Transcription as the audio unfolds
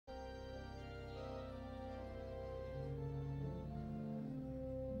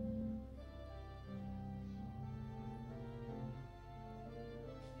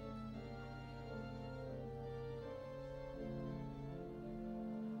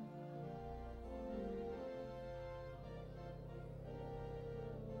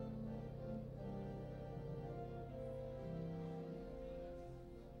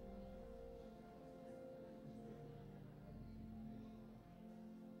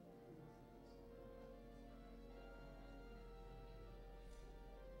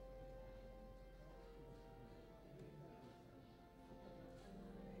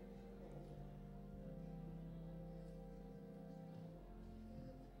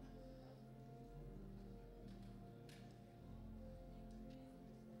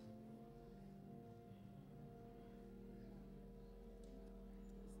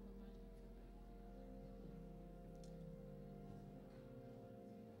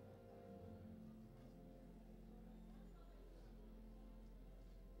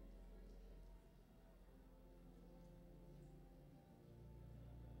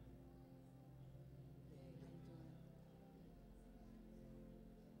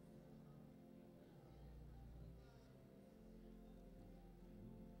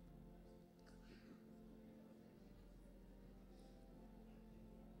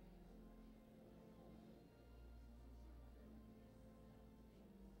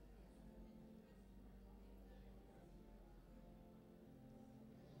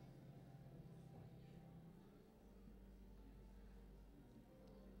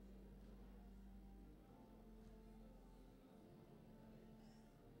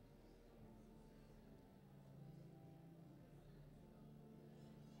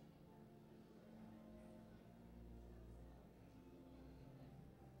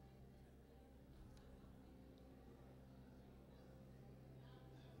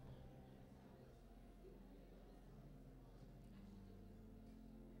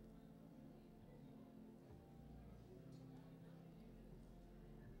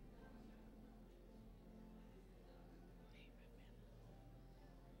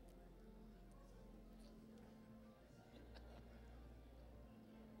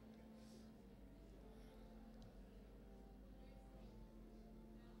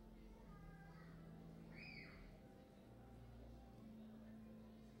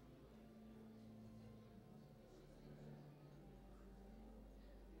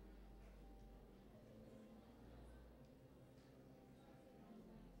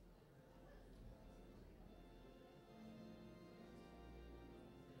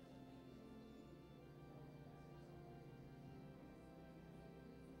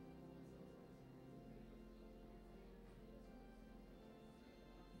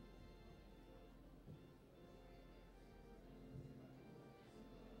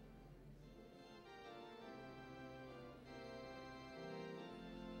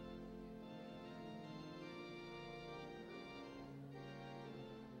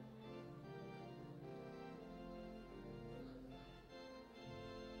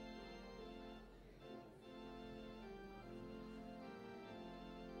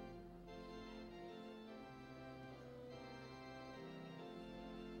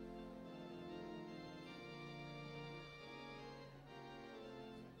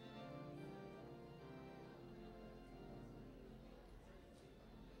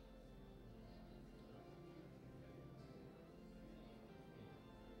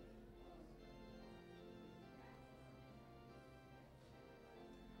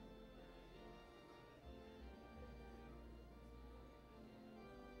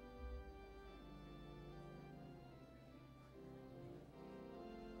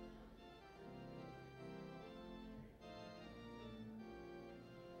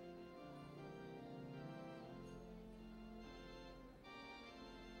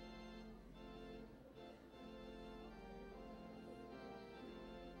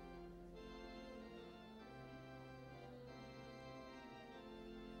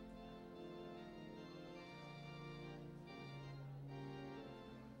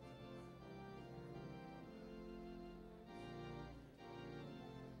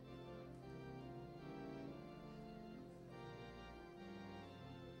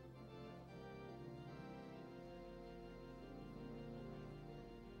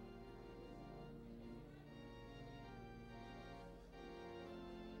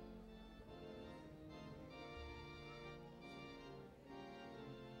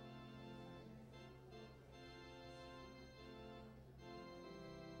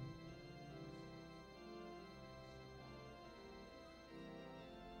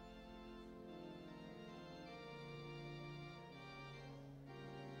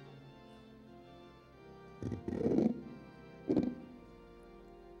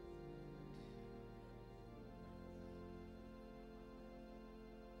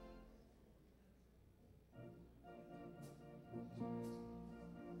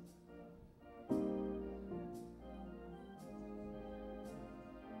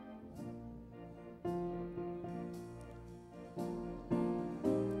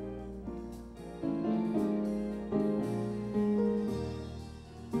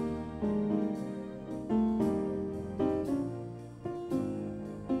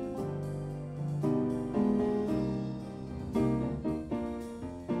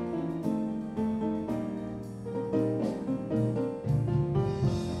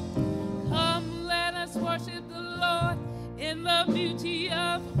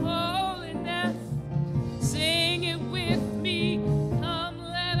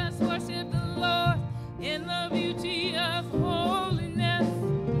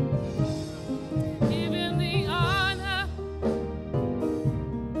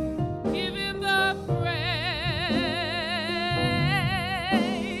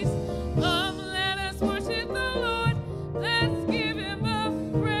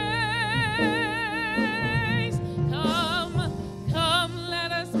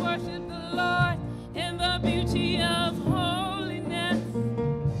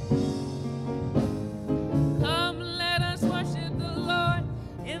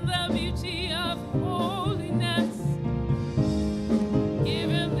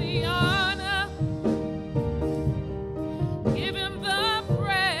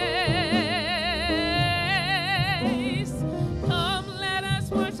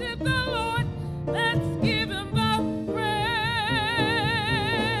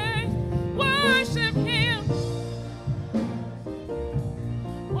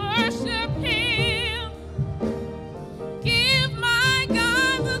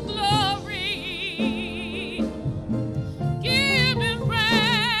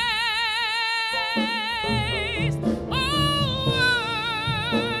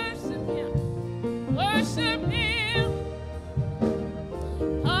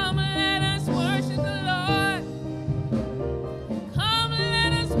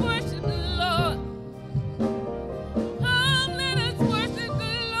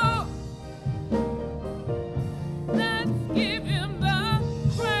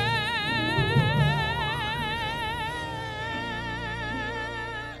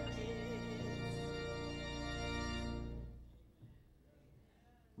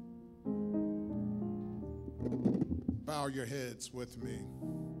Bow your heads with me.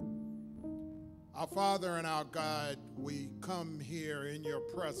 Our Father and our God, we come here in your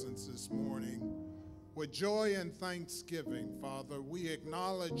presence this morning with joy and thanksgiving, Father. We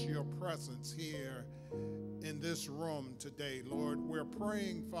acknowledge your presence here in this room today, Lord. We're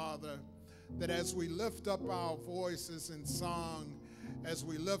praying, Father, that as we lift up our voices in song, as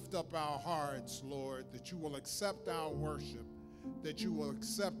we lift up our hearts, Lord, that you will accept our worship, that you will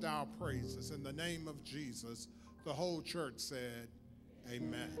accept our praises. In the name of Jesus, the whole church said,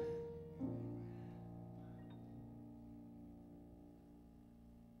 amen.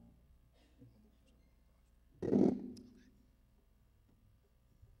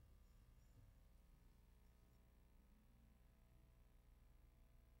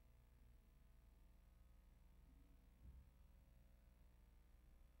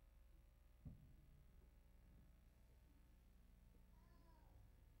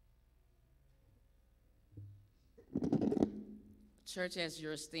 Church, as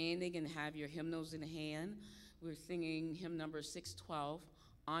you're standing and have your hymnals in hand, we're singing hymn number 612,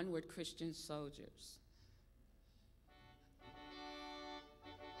 Onward Christian Soldiers.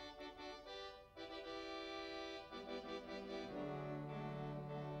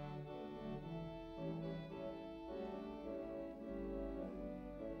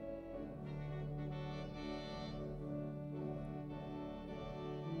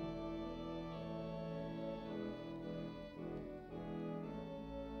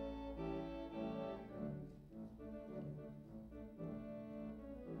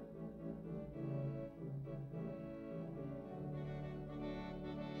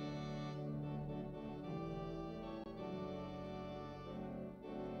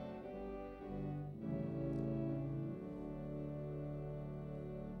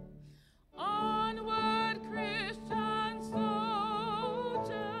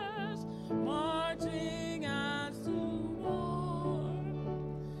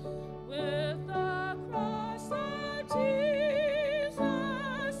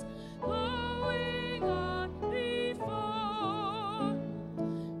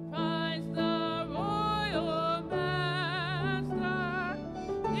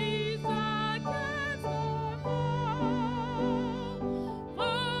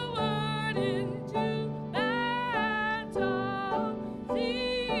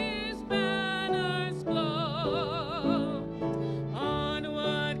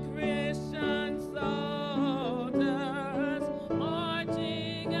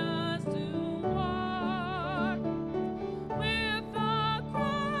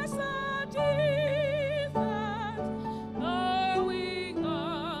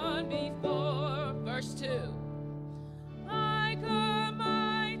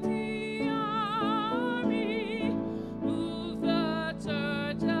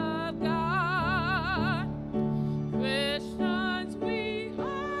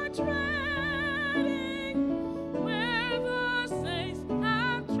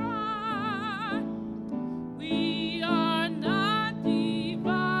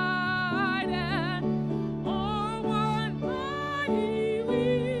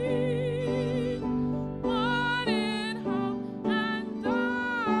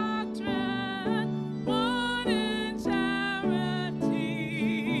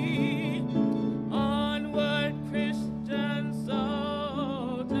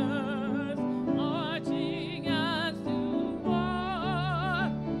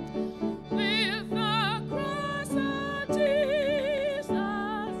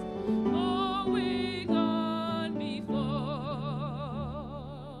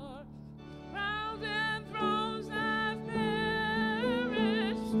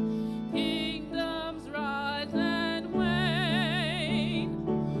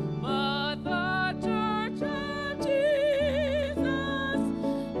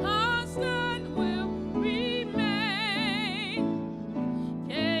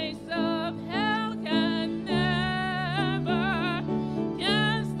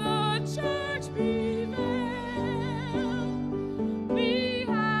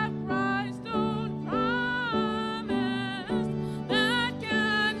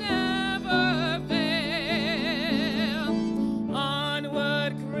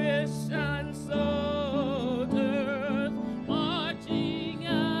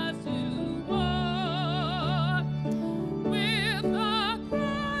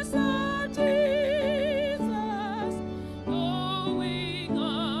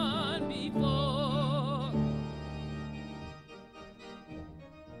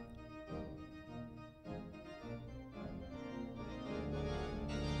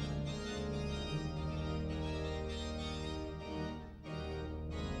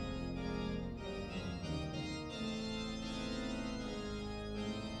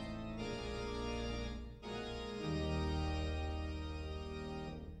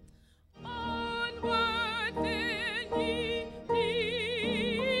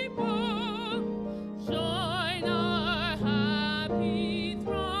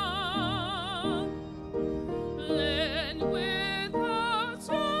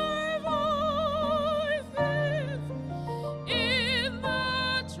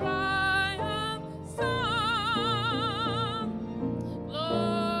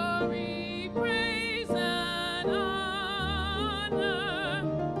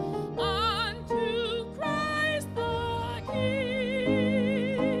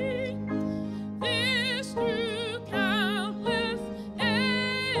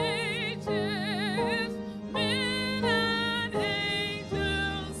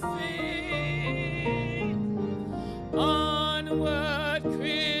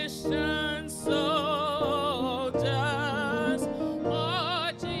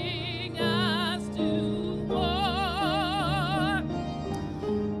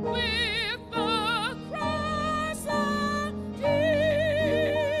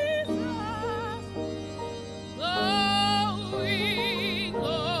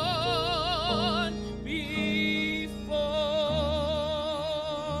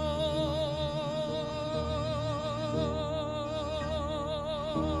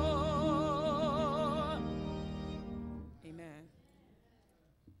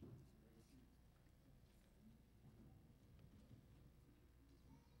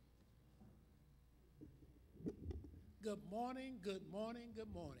 Good morning, good morning,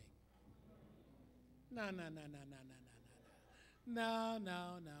 good morning. No.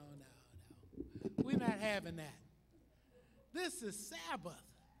 We're not having that. This is Sabbath.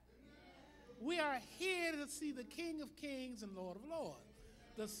 We are here to see the King of Kings and Lord of Lords.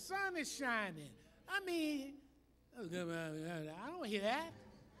 The sun is shining. I mean, I don't hear that.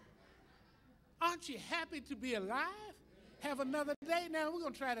 Aren't you happy to be alive? Have another day? Now we're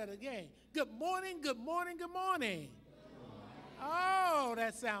going to try that again. Good morning, good morning, good morning. Oh,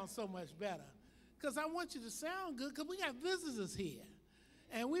 that sounds so much better. Because I want you to sound good because we got visitors here.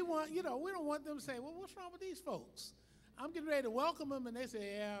 And we want, we don't want them to say, well, what's wrong with these folks? I'm getting ready to welcome them, and they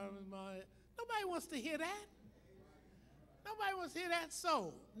say, yeah, nobody wants to hear that. Nobody wants to hear that.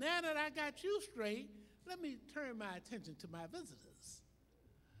 So now that I got you straight, let me turn my attention to my visitors.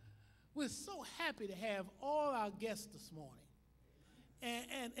 We're so happy to have all our guests this morning.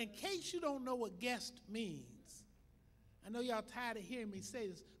 And in case you don't know what guest means, I know y'all tired of hearing me say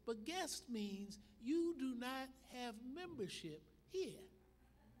this, but guest means you do not have membership here.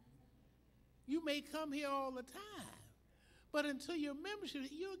 You may come here all the time, but until your membership,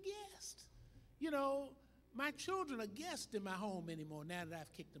 you're a guest. My children are guests in my home anymore now that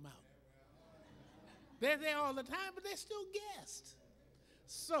I've kicked them out. They're there all the time, but they're still guests.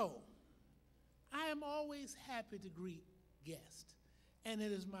 So, I am always happy to greet guests. And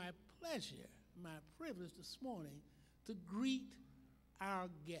it is my pleasure, my privilege this morning to greet our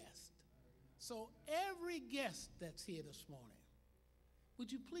guest. So every guest that's here this morning,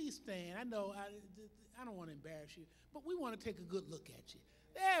 would you please stand? I know I don't want to embarrass you, but we want to take a good look at you.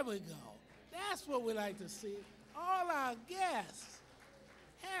 There we go. That's what we like to see. All our guests,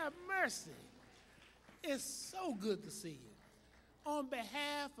 have mercy. It's so good to see you. On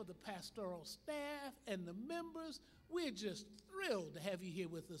behalf of the pastoral staff and the members, we're just thrilled to have you here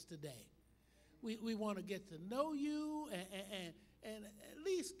with us today. We want to get to know you and at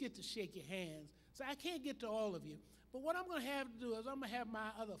least get to shake your hands. So I can't get to all of you. But what I'm going to have to do is I'm going to have my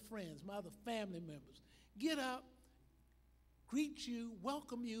other friends, my other family members, get up, greet you,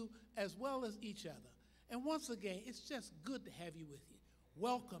 welcome you, as well as each other. And once again, it's just good to have you with you.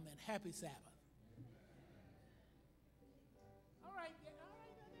 Welcome and happy Sabbath. All right, there you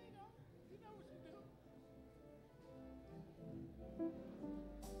go. You know what you do.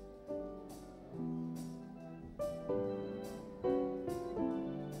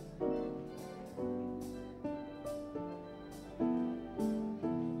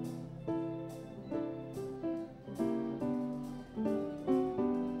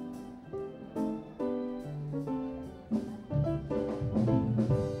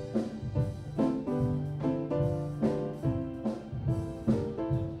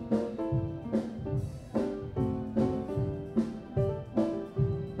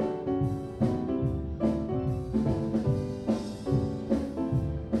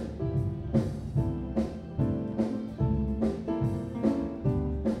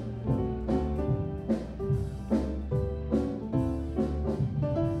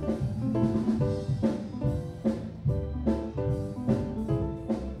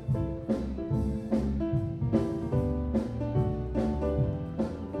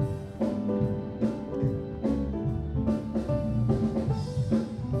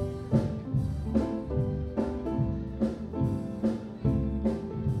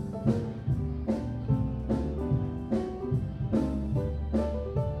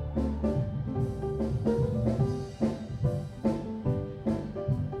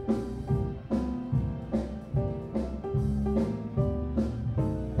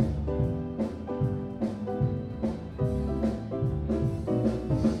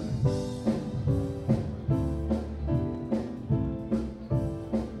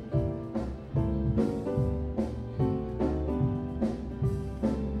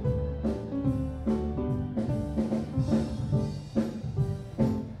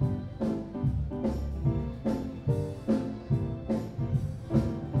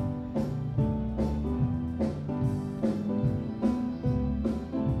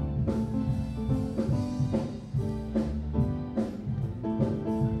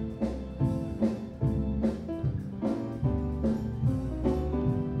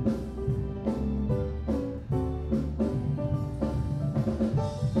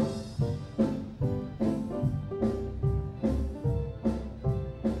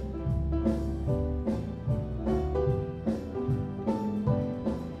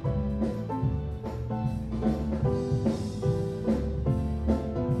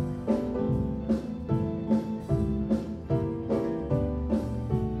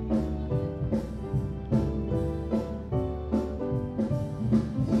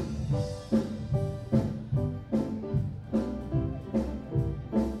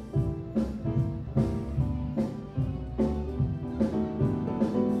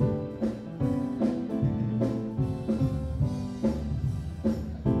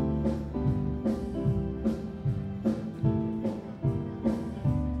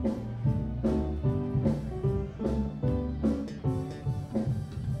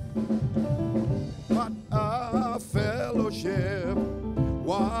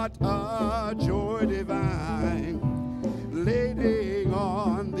 What a joy divine, leaning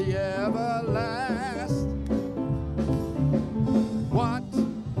on the everlasting. What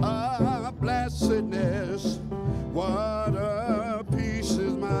a blessedness, what a peace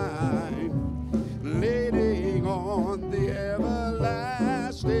is mine, leaning on the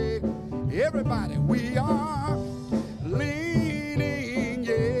everlasting. Everybody, we are leaning,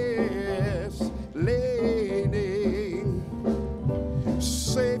 yes, leaning,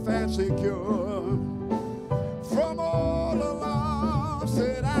 safe and secure from all alarm.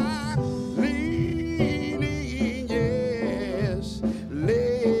 Said I'm leaning, yes,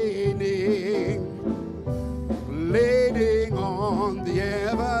 leaning, leaning on the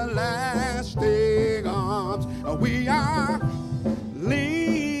everlasting arms. We are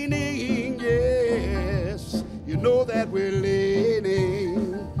leaning, yes, you know that we're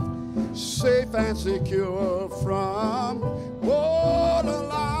leaning, safe and secure from all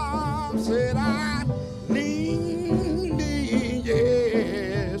alarm. Said I'm leaning,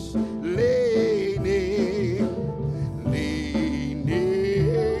 yes, leaning,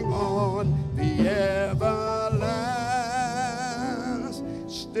 leaning on the everlasting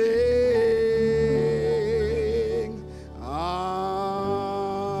arms.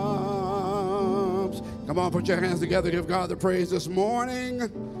 Come on, put your hands together, give God the praise this morning.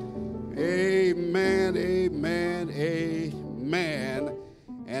 Amen, amen, amen,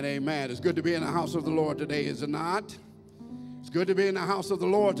 and amen. It's good to be in the house of the Lord today, is it not? It's good to be in the house of the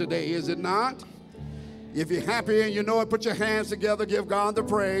Lord today, is it not? If you're happy and you know it, put your hands together, give God the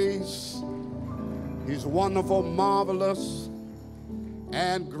praise. He's wonderful, marvelous,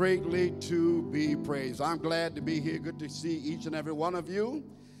 and greatly to be praised. I'm glad to be here. Good to see each and every one of you.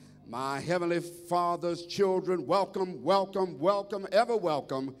 My Heavenly Father's children, welcome, welcome, welcome, ever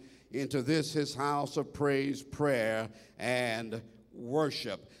welcome into this, his house of praise, prayer, and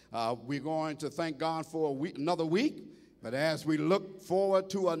worship. We're going to thank God for another week, but as we look forward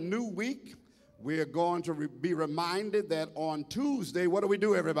to a new week, we're going to be reminded that on Tuesday, what do we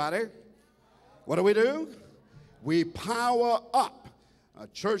do, everybody? What do we do? We power up. A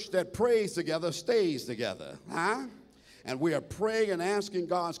church that prays together stays together, huh? And we are praying and asking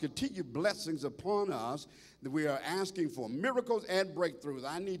God's continued blessings upon us. That we are asking for miracles and breakthroughs.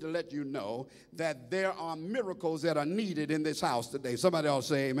 I need to let you know that there are miracles that are needed in this house today. Somebody else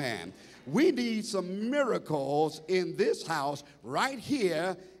say amen. We need some miracles in this house right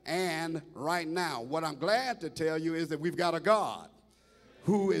here and right now. What I'm glad to tell you is that we've got a God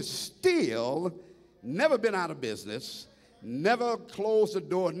who is still never been out of business, never closed the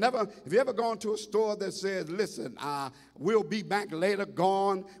door, never. Have you ever gone to a store that says, listen, we'll be back later,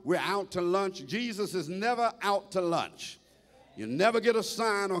 gone, we're out to lunch? Jesus is never out to lunch. You never get a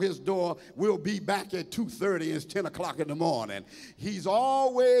sign on his door, we'll be back at 2:30, it's 10 o'clock in the morning. He's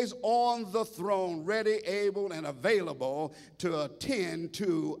always on the throne, ready, able, and available to attend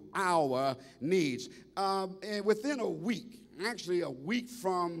to our needs. And within a week, actually a week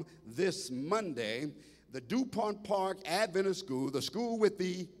from this Monday, the Dupont Park Adventist School, the school with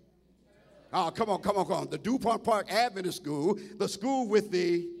the, come on. The Dupont Park Adventist School, the school with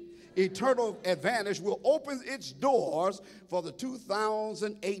the eternal advantage, will open its doors for the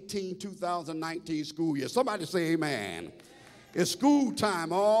 2018-2019 school year. Somebody say amen. It's school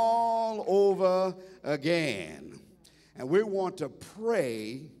time all over again. And we want to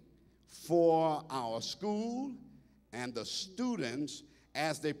pray for our school and the students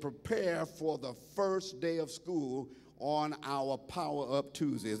as they prepare for the first day of school on our Power Up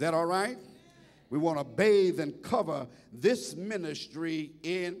Tuesday. Is that all right? We want to bathe and cover this ministry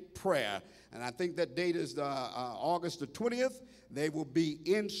in prayer. And I think that date is August the 20th. They will be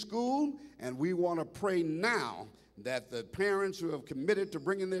in school, and we want to pray now that the parents who have committed to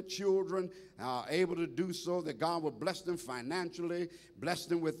bringing their children are able to do so, that God will bless them financially, bless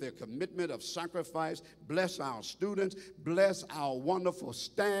them with their commitment of sacrifice, bless our students, bless our wonderful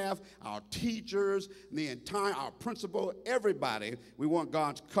staff, our teachers, our principal, everybody. We want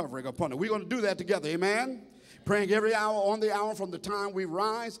God's covering upon them. We're going to do that together, amen? Praying every hour on the hour from the time we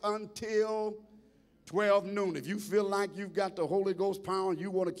rise until 12 noon. If you feel like you've got the Holy Ghost power and you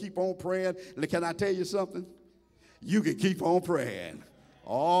want to keep on praying, can I tell you something? You can keep on praying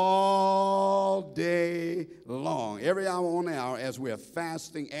all day long, every hour on the hour, as we're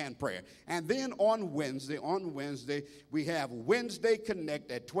fasting and prayer. And then on Wednesday, we have Wednesday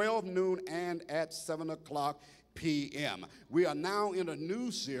Connect at 12 noon and at 7 o'clock p.m. We are now in a new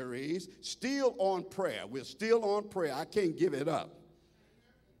series, still on prayer. We're still on prayer. I can't give it up.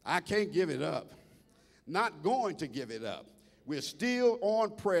 Not going to give it up. We're still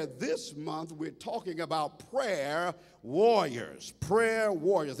on prayer. This month, we're talking about prayer warriors. Prayer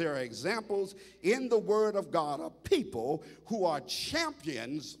warriors. There are examples in the Word of God of people who are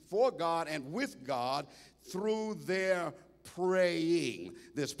champions for God and with God through their praying.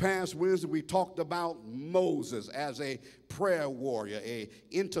 This past Wednesday, we talked about Moses as a prayer warrior, a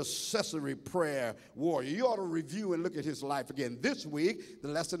intercessory prayer warrior. You ought to review and look at his life again. This week, the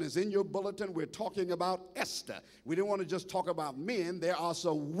lesson is in your bulletin. We're talking about Esther. We didn't want to just talk about men. There are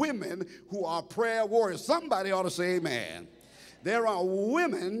some women who are prayer warriors. Somebody ought to say amen. There are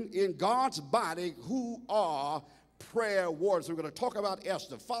women in God's body who are prayer warriors. We're going to talk about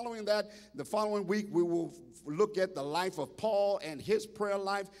Esther. Following that, the following week, we will look at the life of Paul and his prayer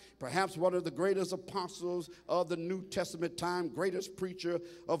life, perhaps one of the greatest apostles of the New Testament time, greatest preacher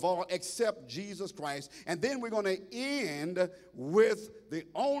of all except Jesus Christ. And then we're going to end with the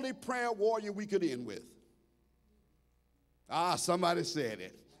only prayer warrior we could end with. Somebody said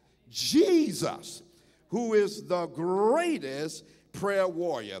it. Jesus, who is the greatest prayer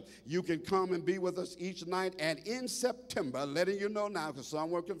warrior. You can come and be with us each night. And in September, letting you know now because some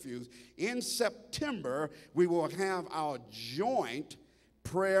were confused, in September we will have our joint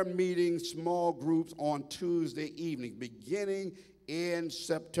prayer meeting, small groups on Tuesday evening, beginning in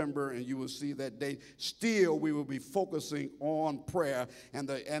September, and you will see that day. Still, we will be focusing on prayer, and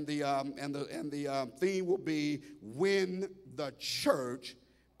the theme will be when the church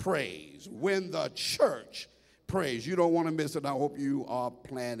prays. When the church praise. You don't want to miss it. I hope you are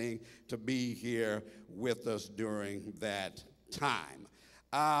planning to be here with us during that time.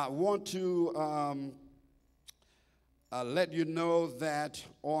 I want to let you know that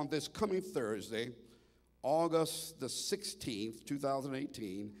on this coming Thursday, August the 16th,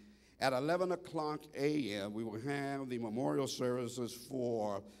 2018, at 11 o'clock a.m., we will have the memorial services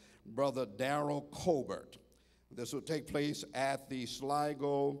for Brother Darrell Colbert. This will take place at the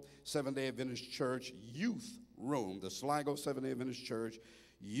Sligo Seventh-day Adventist Church Youth Room, the Sligo Seventh-day Adventist Church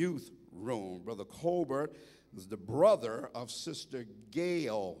Youth Room. Brother Colbert is the brother of Sister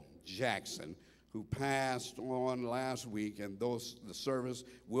Gail Jackson, who passed on last week, and the service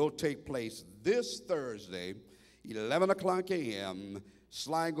will take place this Thursday, 11 o'clock a.m.,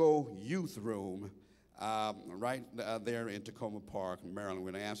 Sligo Youth Room, right there in Tacoma Park, Maryland.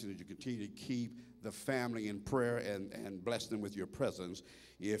 We're going to ask you that you continue to keep the family in prayer and bless them with your presence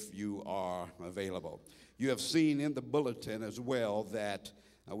if you are available. You have seen in the bulletin as well that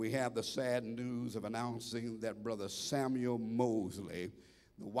we have the sad news of announcing that Brother Samuel Mosley,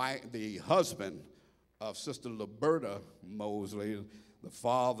 the husband of Sister Liberta Mosley, the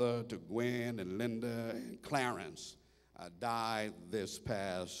father to Gwen and Linda and Clarence, died this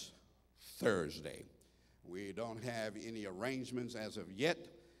past Thursday. We don't have any arrangements as of yet,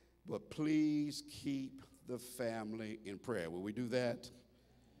 but please keep the family in prayer. Will we do that?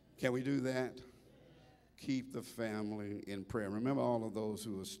 Can we do that? Keep the family in prayer. Remember all of those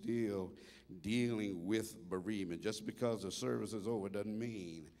who are still dealing with bereavement. Just because the service is over doesn't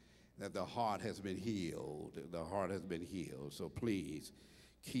mean that the heart has been healed. The heart has been healed. So please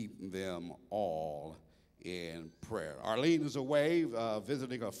keep them all in prayer. Arlene is away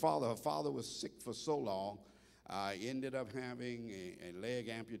visiting her father. Her father was sick for so long. Ended up having a leg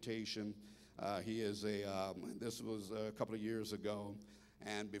amputation. This was a couple of years ago.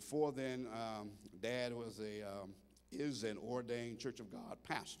 And before then, Dad is an ordained Church of God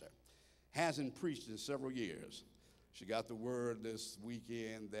pastor. Hasn't preached in several years. She got the word this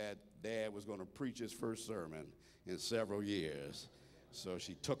weekend that Dad was going to preach his first sermon in several years. So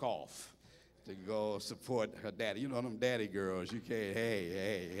she took off to go support her daddy. You know them daddy girls. You can't,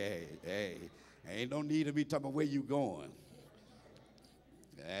 hey. Ain't no need to be talking about where you going.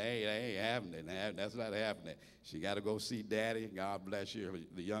 Hey, that ain't happening. That's not happening. She got to go see Daddy. God bless you.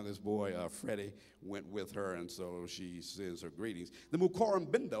 The youngest boy, Freddie, went with her, and so she sends her greetings. The Mukoram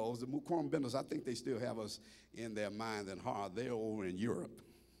Bindos, I think they still have us in their mind and heart. They're over in Europe.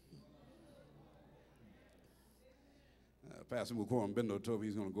 Pastor Mukoram Bindo told me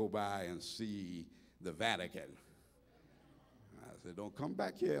he's going to go by and see the Vatican. I said, don't come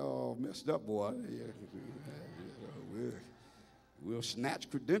back here all messed up, boy. We'll snatch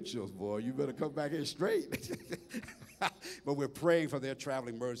credentials, boy. You better come back here straight. But we're praying for their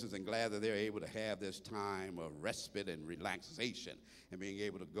traveling mercies and glad that they're able to have this time of respite and relaxation and being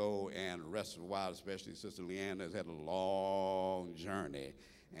able to go and rest a while, especially Sister Leanne has had a long journey.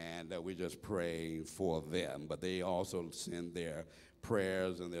 And we're just praying for them. But they also send their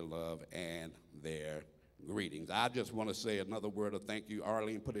prayers and their love and their greetings. I just want to say another word of thank you.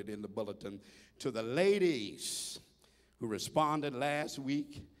 Arlene put it in the bulletin to the ladies who responded last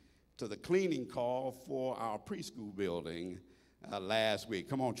week to the cleaning call for our preschool building last week.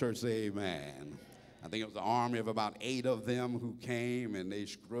 Come on, church, say amen. I think it was an army of about 8 of them who came, and they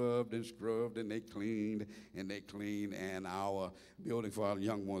scrubbed and scrubbed, and they cleaned and they cleaned, and our building for our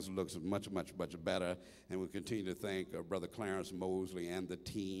young ones looks much, much, much better. And we continue to thank Brother Clarence Mosley and the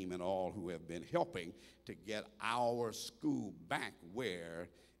team and all who have been helping to get our school back where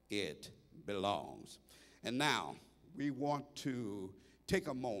it belongs. And now we want to take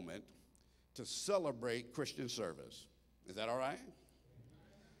a moment to celebrate Christian service. Is that all right?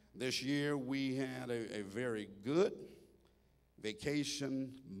 This year we had a very good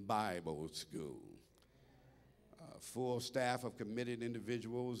vacation Bible school. Full staff of committed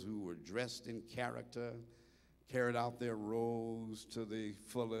individuals who were dressed in character, carried out their roles to the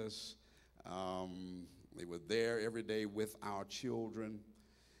fullest. They were there every day with our children.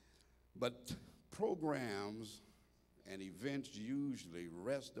 But programs and events usually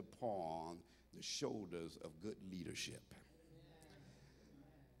rest upon the shoulders of good leadership.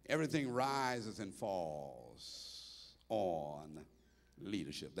 Everything rises and falls on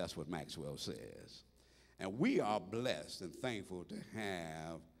leadership. That's what Maxwell says. And we are blessed and thankful to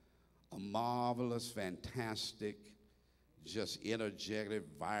have a marvelous, fantastic, just energetic,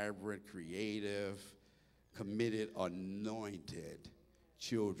 vibrant, creative, committed, anointed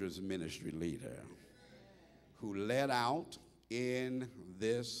children's ministry leader who led out in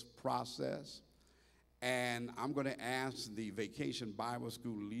this process. And I'm going to ask the Vacation Bible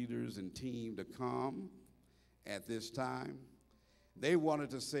School leaders and team to come at this time. They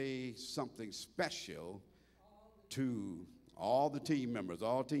wanted to say something special to all the team members,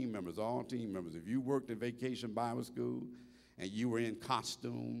 all team members, all team members. If you worked in Vacation Bible School and you were in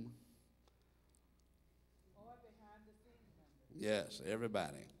costume, or behind the scenes members. Yes,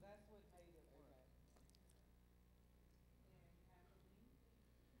 everybody.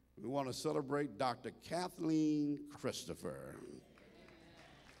 We want to celebrate Dr. Kathleen Christopher.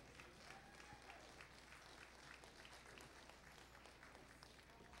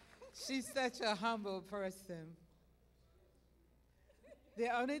 She's such a humble person. The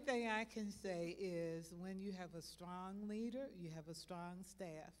only thing I can say is when you have a strong leader, you have a strong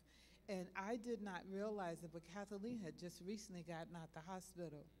staff. And I did not realize it, but Kathleen had just recently gotten out the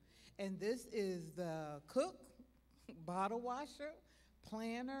hospital. And this is the cook, bottle washer,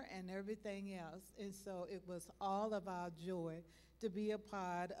 planner, and everything else. And so it was all of our joy to be a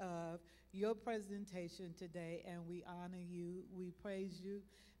part of your presentation today, and we honor you, we praise you.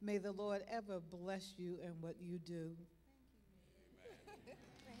 May the Lord ever bless you in what you do.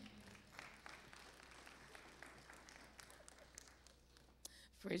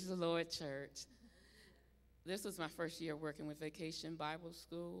 Praise the Lord, church. This was my first year working with Vacation Bible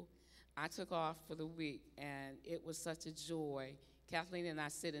School. I took off for the week, and it was such a joy. Kathleen and I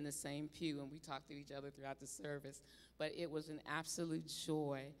sit in the same pew, and we talk to each other throughout the service. But it was an absolute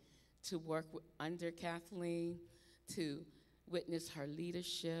joy to work under Kathleen, to witness her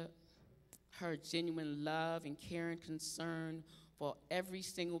leadership, her genuine love and care and concern for every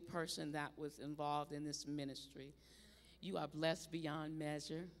single person that was involved in this ministry. You are blessed beyond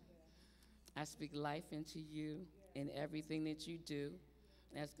measure. I speak life into you in everything that you do.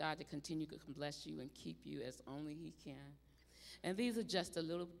 And ask God to continue to bless you and keep you as only He can. And these are just a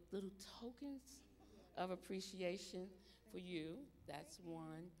little tokens of appreciation for you. That's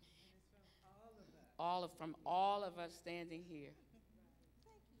one. From all of us standing here.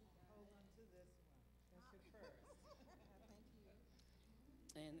 Hold on to this one. That's your purse.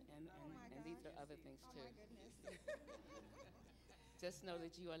 And these are other things too. Oh my goodness. Just know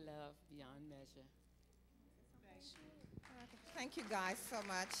that you are loved beyond measure. Thank you guys so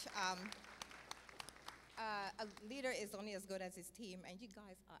much. A leader is only as good as his team, and you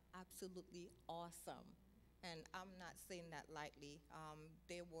guys are absolutely awesome. And I'm not saying that lightly.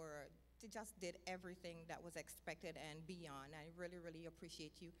 They just did everything that was expected and beyond. I really, really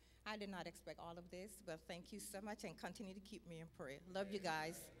appreciate you. I did not expect all of this, but thank you so much, and continue to keep me in prayer. Love you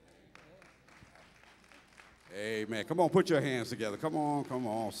guys. Amen. Come on, put your hands together. Come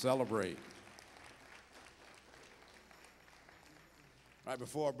on, celebrate. Right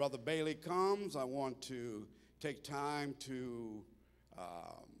before Brother Bailey comes, I want to take time to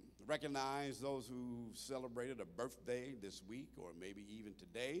recognize those who celebrated a birthday this week or maybe even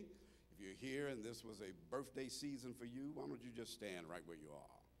today. If you're here and this was a birthday season for you, why don't you just stand right where you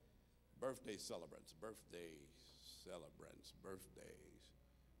are? Birthday celebrants, birthdays.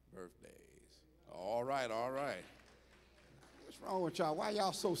 All right. What's wrong with y'all? Why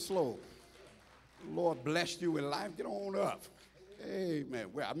y'all so slow? The Lord blessed you in life. Get on up. Amen.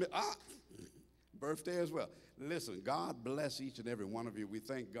 Well, birthday as well. Listen, God bless each and every one of you. We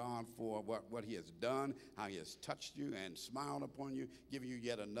thank God for what he has done, how he has touched you and smiled upon you, giving you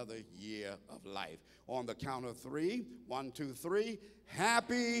yet another year of life. On the count of three, 1, 2, 3,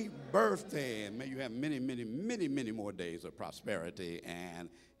 happy birthday. And may you have many, many, many, many more days of prosperity and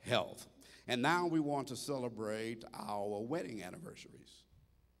health. And now we want to celebrate our wedding anniversaries.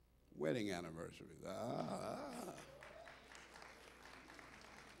 Wedding anniversaries.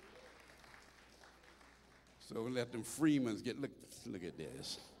 So let them Freemans get, look at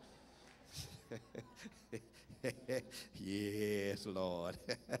this. Yes, Lord.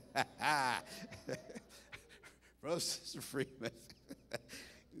 Brother, Sister Freeman,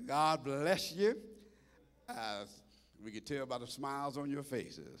 God bless you. We can tell by the smiles on your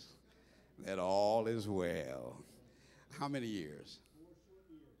faces that all is well. How many years?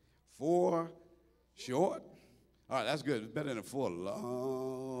 4 short? All right, that's good. It's better than 4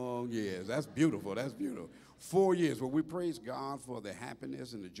 long years. That's beautiful. That's beautiful. 4 years. Well, we praise God for the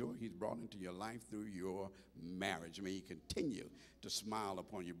happiness and the joy he's brought into your life through your marriage. May he continue to smile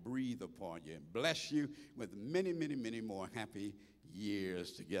upon you, breathe upon you, and bless you with many, many, many more happy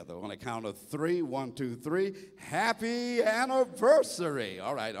years together. On the count of 3, 1, 2, 3, happy anniversary.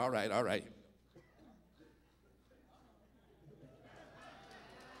 All right, all right, all right.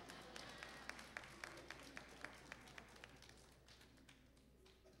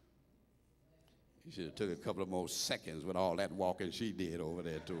 You should have took a couple of more seconds with all that walking she did over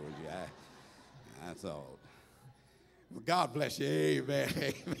there towards you. I thought. Well, God bless you. Amen.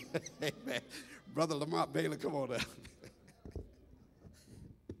 Amen. Amen. Brother Lamont Bailey, come on up.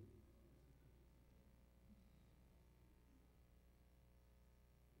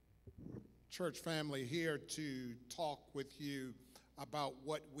 Church family, here to talk with you about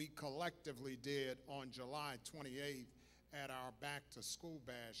what we collectively did on July 28th at our Back to School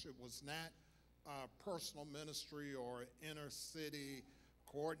Bash. It was not personal ministry or inner city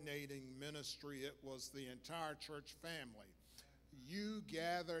coordinating ministry. It was the entire church family. You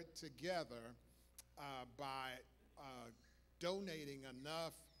gathered together by donating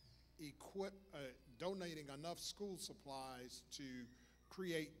enough school supplies to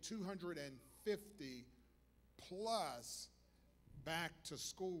create 250 plus back to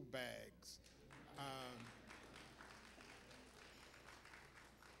school bags.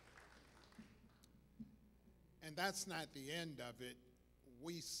 And that's not the end of it.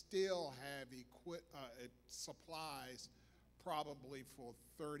 We still have supplies probably for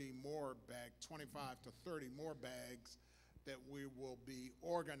 30 more bags, 25 to 30 more bags that we will be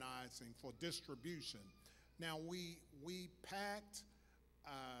organizing for distribution. Now, we packed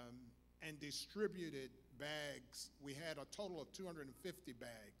and distributed bags. We had a total of 250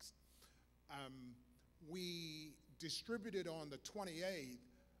 bags. We distributed on the 28th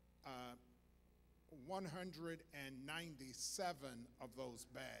 197 of those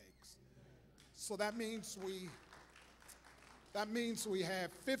bags. So that means we have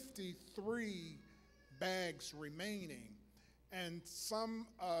 53 bags remaining. And some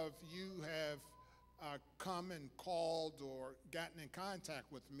of you have come and called or gotten in contact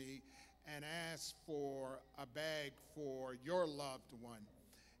with me and asked for a bag for your loved one.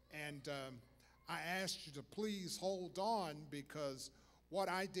 And I asked you to please hold on, because what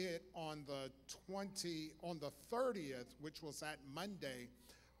I did on the 30th, which was that Monday,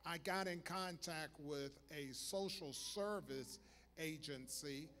 I got in contact with a social service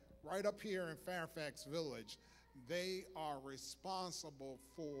agency right up here in Fairfax Village. They are responsible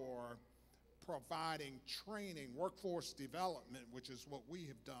for providing training, workforce development, which is what we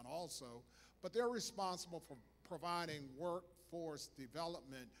have done also, but they're responsible for providing workforce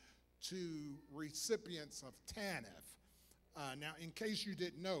development to recipients of TANF. Now, in case you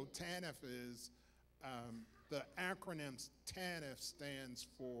didn't know, TANF is, the acronym TANF stands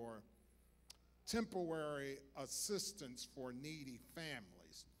for Temporary Assistance for Needy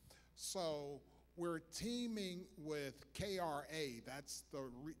Families. So we're teaming with KRA, that's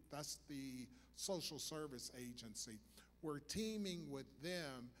the social service agency. We're teaming with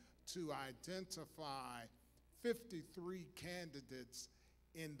them to identify 53 candidates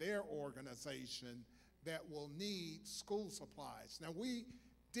in their organization that will need school supplies. Now, we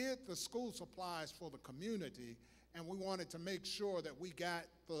did the school supplies for the community, and we wanted to make sure that we got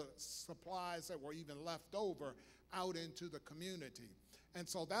the supplies that were even left over out into the community. And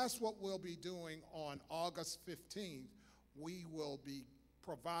so that's what we'll be doing on August 15th. We will be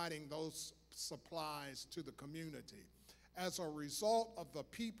providing those supplies to the community. As a result of the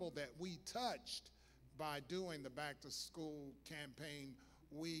people that we touched by doing the Back to School campaign,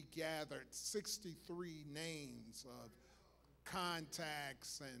 we gathered 63 names of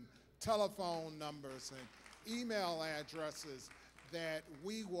contacts and telephone numbers, and email addresses that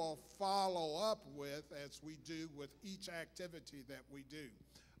we will follow up with as we do with each activity that we do.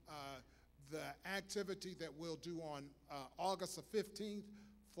 The activity that we'll do on August the 15th,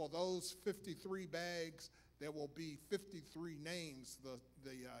 for those 53 bags, there will be 53 names. The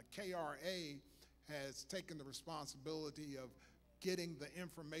KRA has taken the responsibility of getting the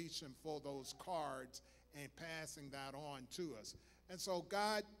information for those cards and passing that on to us. And so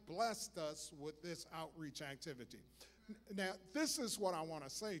God blessed us with this outreach activity. Now, this is what I want to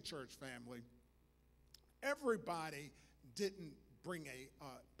say, church family. Everybody didn't bring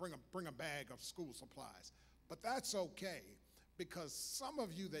a bag of school supplies, but that's okay, because some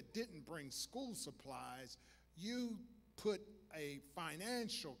of you that didn't bring school supplies, you put a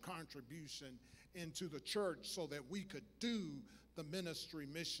financial contribution into the church so that we could do the ministry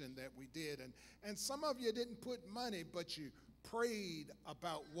mission that we did. And some of you didn't put money, but you prayed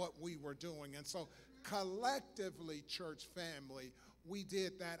about what we were doing. And so collectively, church family, we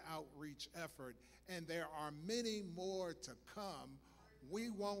did that outreach effort, and there are many more to come. We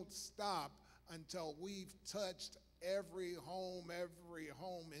won't stop until we've touched every home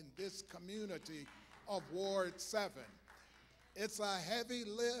in this community of Ward 7. It's a heavy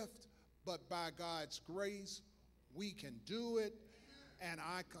lift, but by God's grace, we can do it. And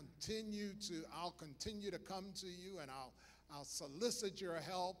I'll continue to come to you, and I'll solicit your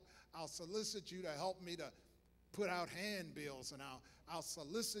help. I'll solicit you to help me to put out handbills, and I'll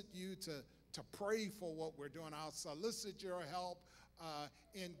solicit you to pray for what we're doing. I'll solicit your help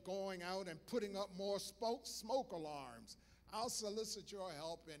in going out and putting up more smoke alarms. I'll solicit your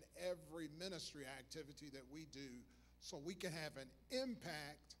help in every ministry activity that we do so we can have an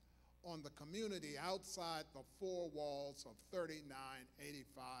impact on the community outside the four walls of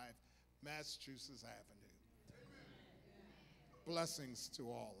 3985 Massachusetts Avenue. Amen. Blessings to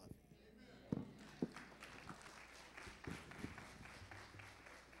all of you.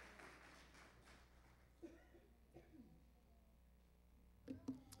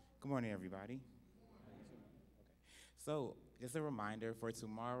 Good morning, everybody. So, just a reminder, for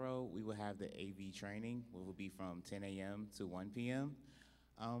tomorrow, we will have the AV training. We will be from 10 a.m. to 1 p.m.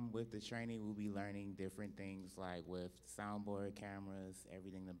 With the training, we'll be learning different things like with soundboard, cameras,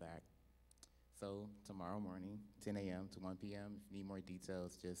 everything in the back. So, tomorrow morning, 10 a.m. to 1 p.m. If you need more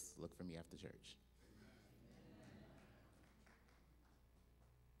details, just look for me after church.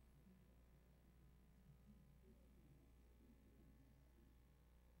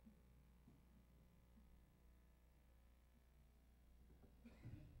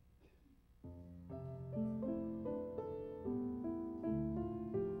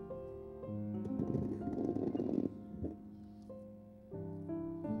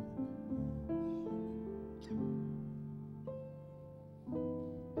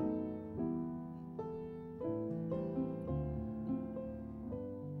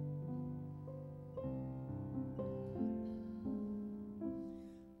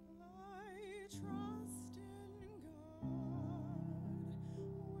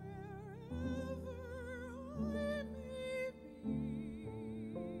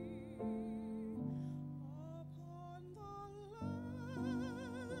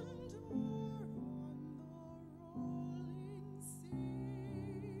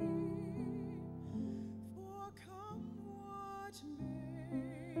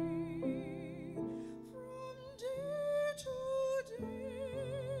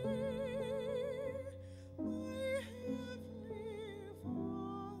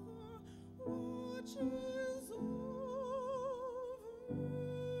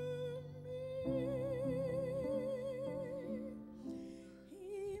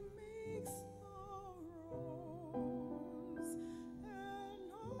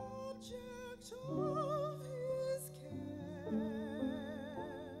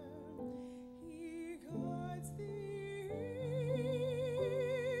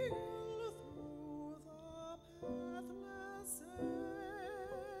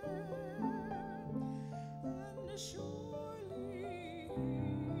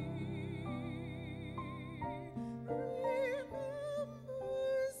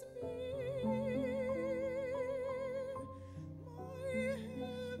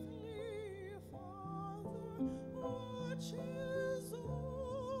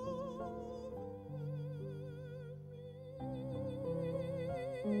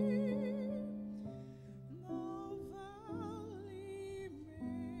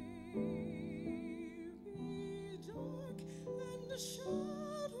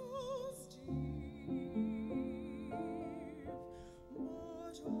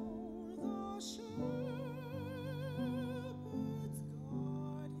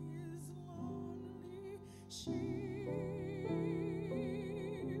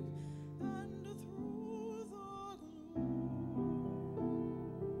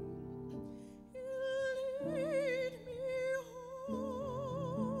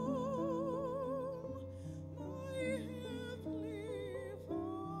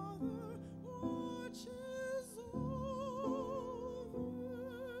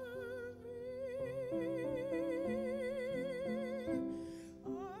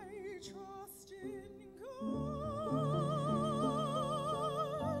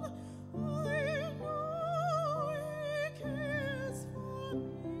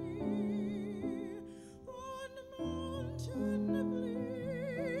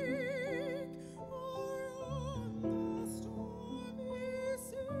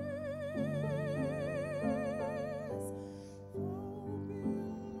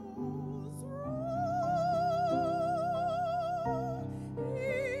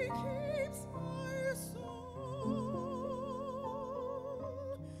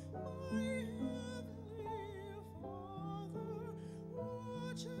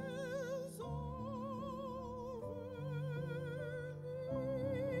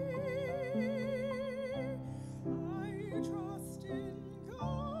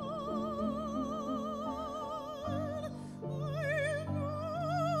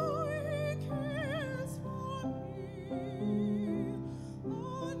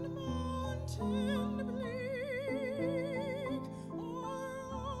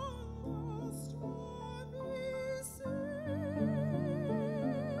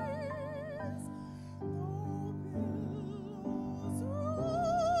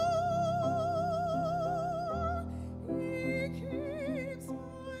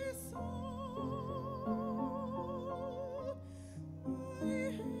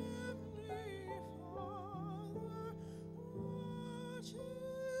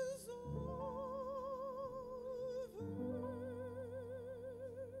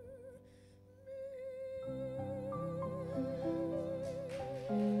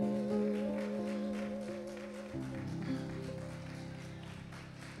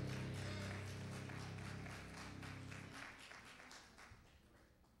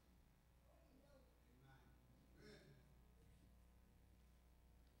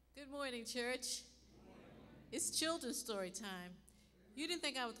 morning, church. It's children's story time. You didn't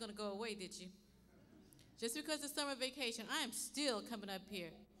think I was going to go away, did you? Just because it's summer vacation, I am still coming up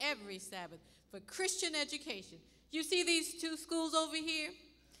here every Sabbath for Christian education. You see these two schools over here?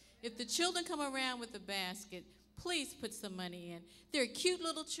 If the children come around with a basket, please put some money in. They're cute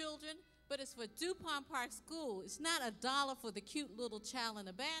little children, but it's for Dupont Park School. It's not $1 for the cute little child in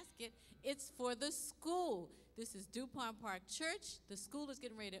a basket. It's for the school. This is Dupont Park Church. The school is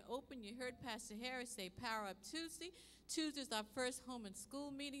getting ready to open. You heard Pastor Harris say Power Up Tuesday. Tuesday is our first home and school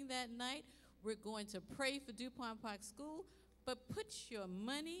meeting that night. We're going to pray for Dupont Park School, but put your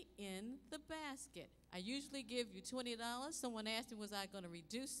money in the basket. I usually give you $20. Someone asked me, was I going to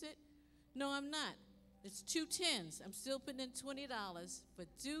reduce it? No, I'm not. It's 2 10s. I'm still putting in $20 for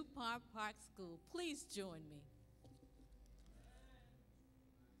Dupont Park School. Please join me.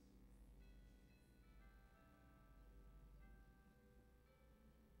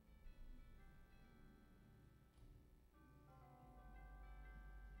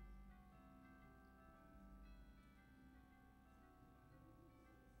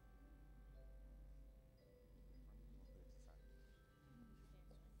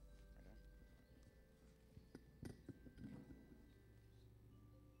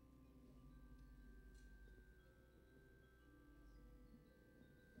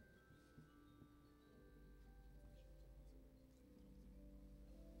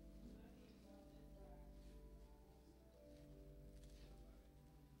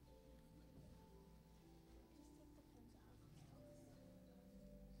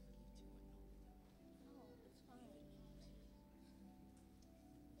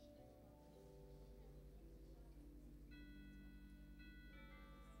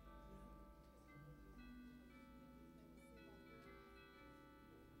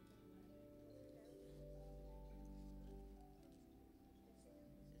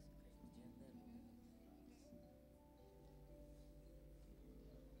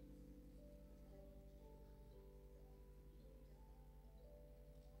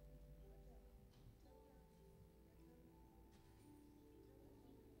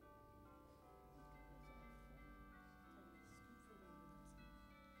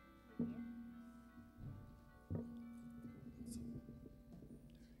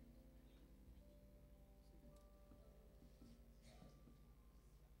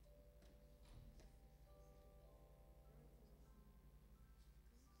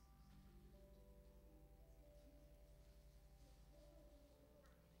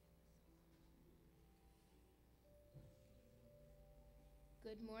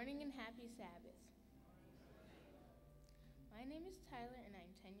 Good morning and happy Sabbath. My name is Tyler and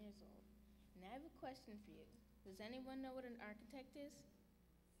I'm 10 years old. And I have a question for you. Does anyone know what an architect is?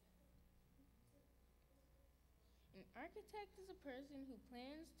 An architect is a person who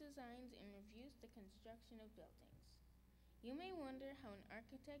plans, designs, and reviews the construction of buildings. You may wonder how an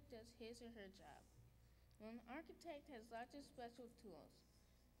architect does his or her job. Well, an architect has lots of special tools.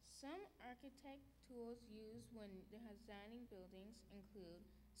 Some architect tools used when designing buildings include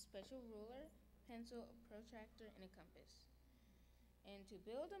a special ruler, pencil, a protractor, and a compass. And to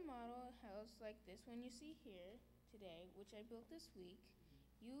build a model house like this one you see here today, which I built this week,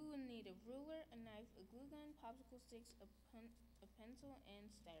 you will need a ruler, a knife, a glue gun, popsicle sticks, a pencil,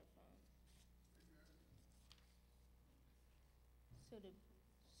 and styrofoam.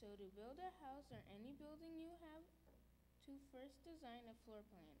 So to build a house or any building, you have to first design a floor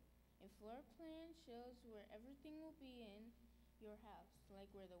plan. A floor plan shows where everything will be in your house, like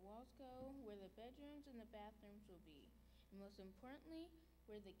where the walls go, where the bedrooms and the bathrooms will be, and most importantly,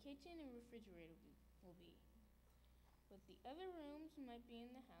 where the kitchen and refrigerator will be. But the other rooms might be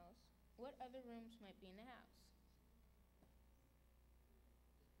in the house. What other rooms might be in the house?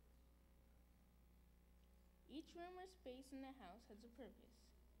 Each room or space in the house has a purpose.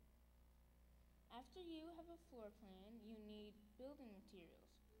 After you have a floor plan, you need building materials.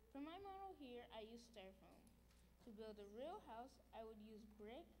 For my model here, I use styrofoam. To build a real house, I would use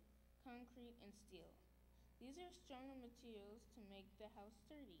brick, concrete, and steel. These are stronger materials to make the house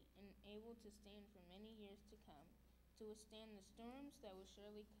sturdy and able to stand for many years to come, to withstand the storms that will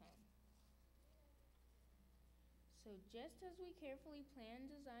surely come. So just as we carefully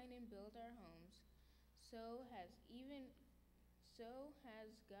plan, design, and build our homes, so has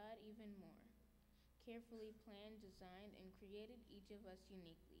God even more carefully planned, designed, and created each of us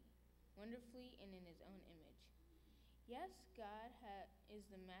uniquely, wonderfully, and in his own image. Yes, God is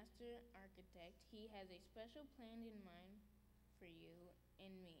the master architect. He has a special plan in mind for you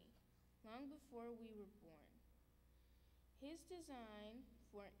and me, long before we were born. His design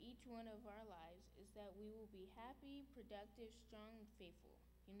for each one of our lives is that we will be happy, productive, strong, and faithful.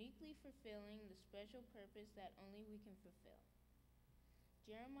 uniquely fulfilling the special purpose that only we can fulfill.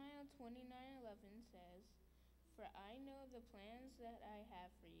 Jeremiah 29:11 says, "For I know the plans that I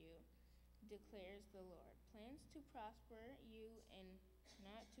have for you, declares the Lord, plans to prosper you and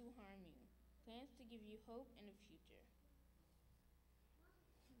not to harm you, plans to give you hope and a future."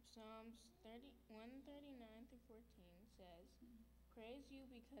 Psalms 139-14 says, "Praise you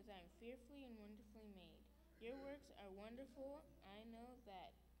because I am fearfully and wonderfully made. Your works are wonderful, I know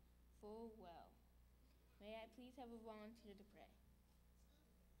that full well." May I please have a volunteer to pray?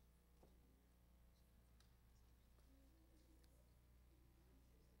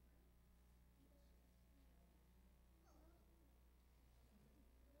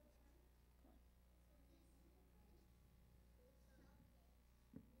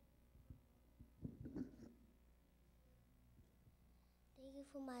 Thank you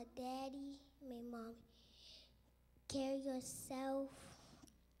for my daddy, my mom. Care yourself.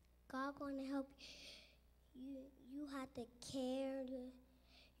 God gonna help you. You have to care. You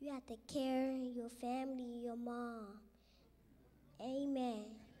have to care your family, your mom.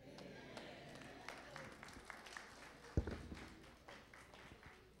 Amen.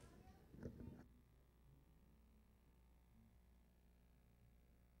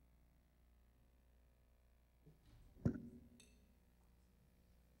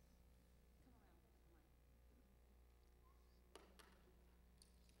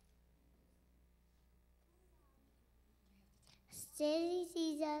 City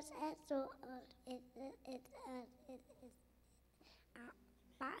Jesus at so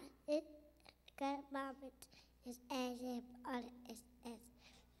it got Robert is as if all is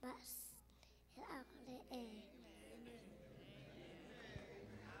bus and all the air.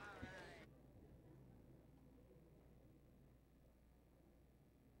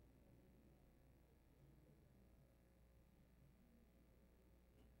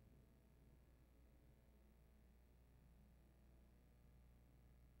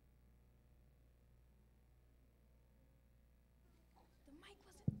 The mic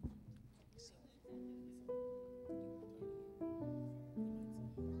wasn't.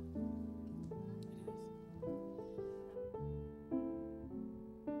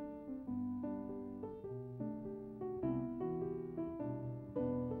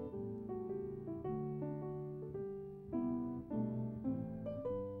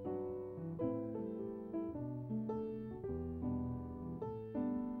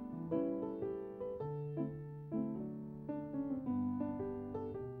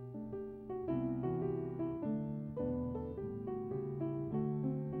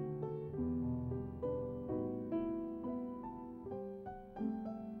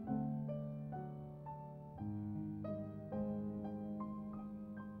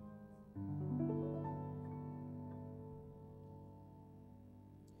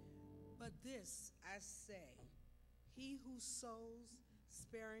 But this I say, he who sows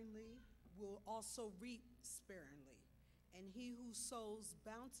sparingly will also reap sparingly, and he who sows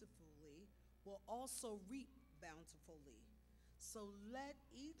bountifully will also reap bountifully. So let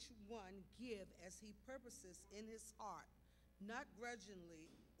each one give as he purposes in his heart, not grudgingly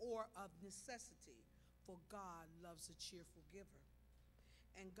or of necessity, for God loves a cheerful giver.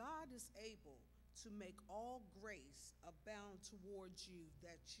 And God is able to make all grace abound towards you,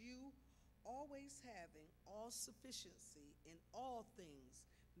 that you, always having all sufficiency in all things,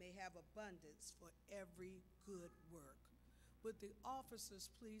 may have abundance for every good work. Would the officers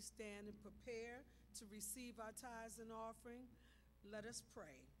please stand and prepare to receive our tithes and offering? Let us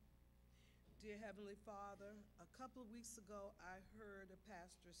pray. Dear Heavenly Father, a couple of weeks ago I heard a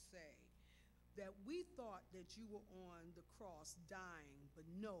pastor say that we thought that you were on the cross dying, but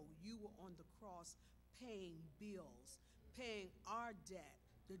no, you were on the cross paying bills, paying our debt,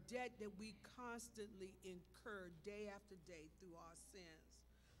 the debt that we constantly incur day after day through our sins.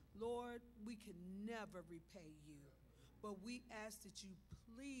 Lord, we can never repay you, but we ask that you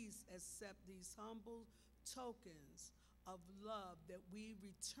please accept these humble tokens of love that we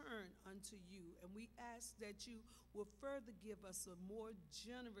return unto you. And we ask that you will further give us a more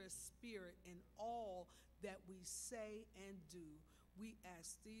generous spirit in all that we say and do. We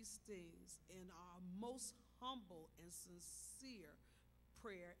ask these things in our most humble and sincere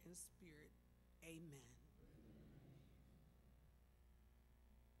prayer and spirit. Amen.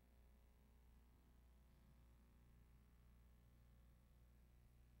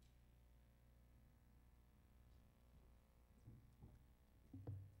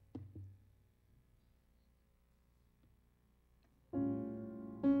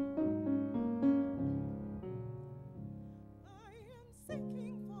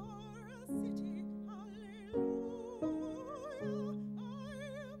 Seeking for a city, hallelujah. I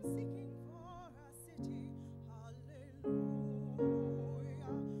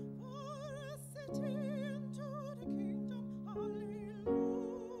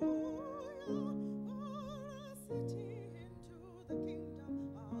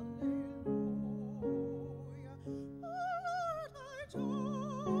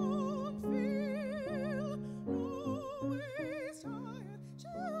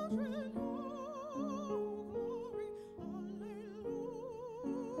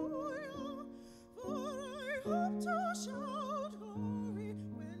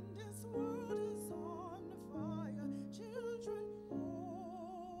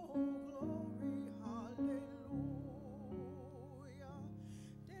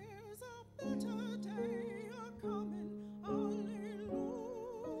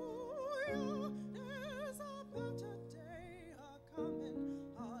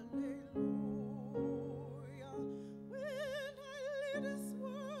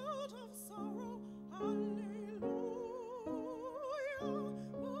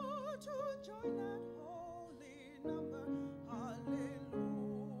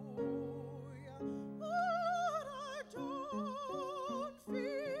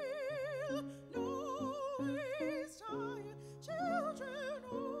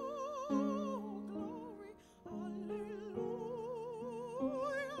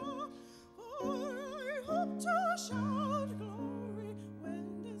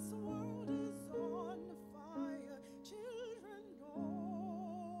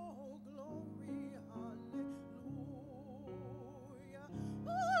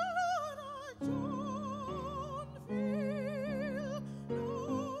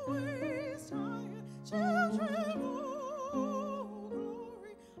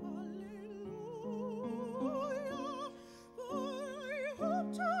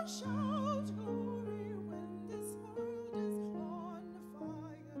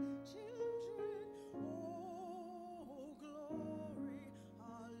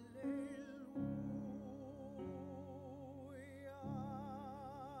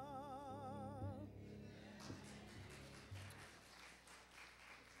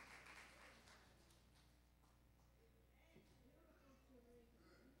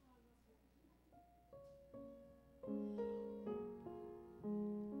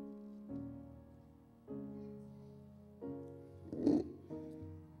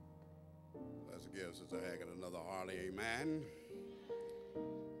Let's give Sister Haggard another hearty amen.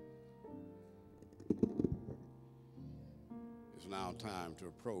 It's now time to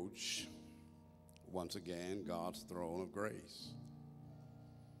approach, once again, God's throne of grace.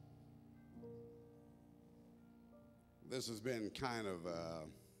 This has been kind of a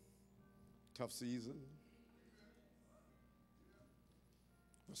tough season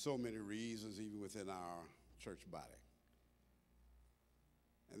for so many reasons, even within our church body.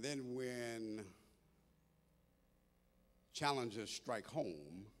 And then when challenges strike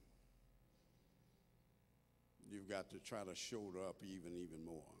home, you've got to try to shoulder up even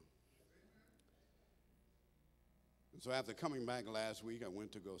more. And so after coming back last week, I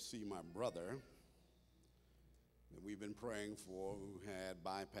went to go see my brother that we've been praying for, who had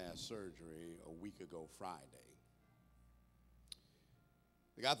bypass surgery a week ago Friday.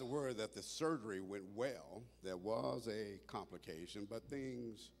 I got the word that the surgery went well. There was a complication, but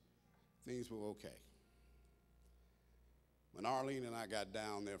things were okay. When Arlene and I got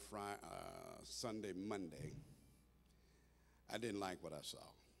down there Sunday, Monday, I didn't like what I saw.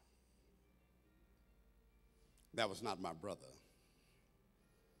 That was not my brother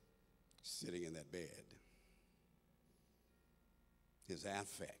sitting in that bed. His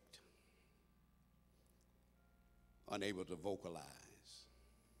affect, unable to vocalize,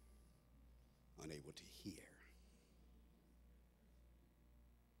 unable to hear.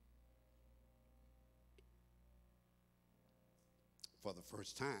 For the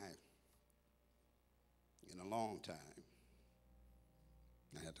first time in a long time,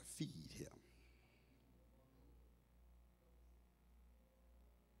 I had to feed him.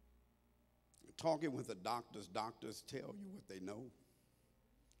 Talking with the doctors tell you what they know.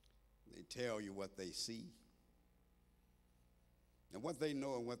 They tell you what they see. And what they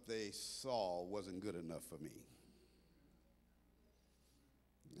know and what they saw wasn't good enough for me.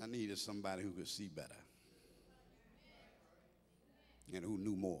 I needed somebody who could see better and who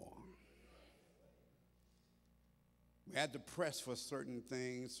knew more. We had to press for certain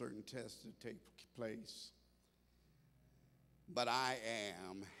things, certain tests to take place. But I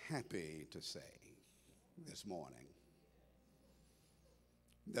am happy to say this morning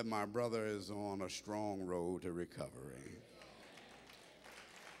that my brother is on a strong road to recovery.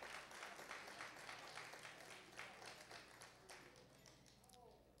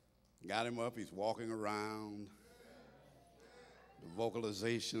 Got him up, he's walking around. The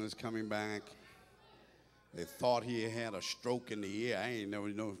vocalization is coming back. They thought he had a stroke in the ear. I ain't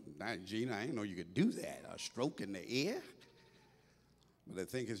know, Gina, I didn't know you could do that, a stroke in the ear. But they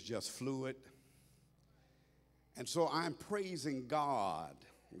think it's just fluid. And so I'm praising God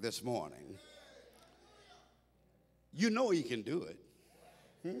this morning. You know he can do it.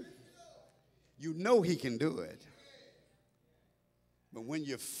 You know he can do it. But when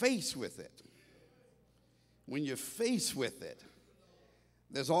you're faced with it,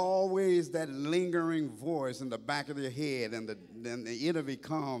 there's always that lingering voice in the back of your head, and then the enemy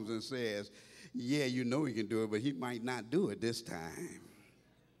comes and says, yeah, you know he can do it, but he might not do it this time.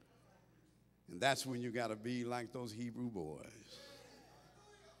 And that's when you got to be like those Hebrew boys.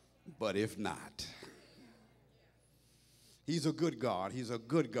 But if not, he's a good God. He's a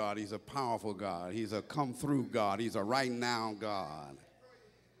good God. He's a powerful God. He's a come through God. He's a right now God.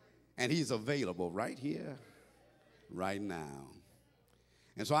 And he's available right here, right now.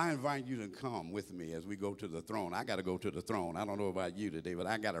 And so I invite you to come with me as we go to the throne. I got to go to the throne. I don't know about you today, but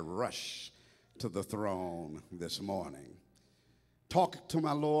I got to rush to the throne this morning. Talk to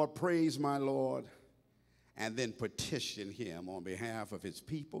my Lord, praise my Lord, and then petition him on behalf of his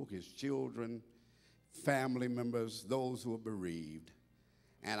people, his children, family members, those who are bereaved.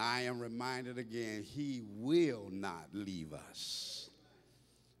 And I am reminded again, he will not leave us.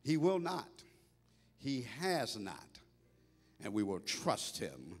 He will not. He has not. And we will trust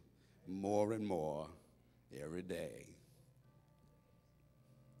him more and more every day.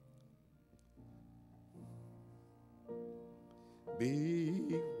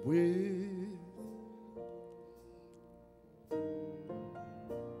 Be with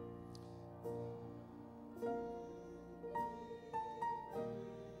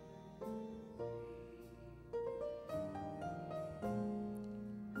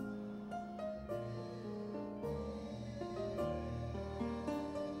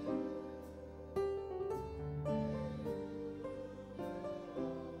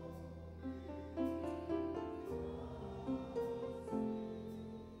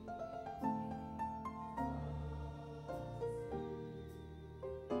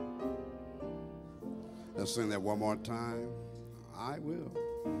Let's sing that one more time. I will.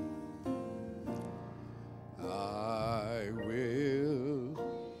 I will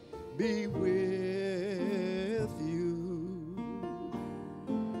be with you.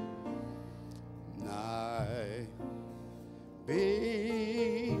 I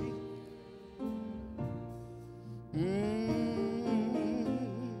be.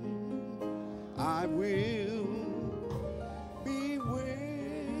 I will be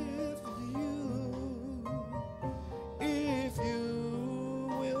with you if you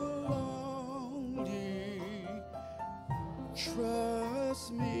will only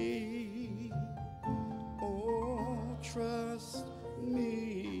trust me. Oh, trust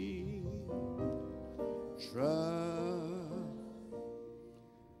me. Trust.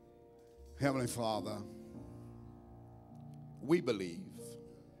 Heavenly Father, we believe.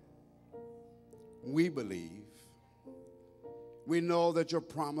 We believe. We know that your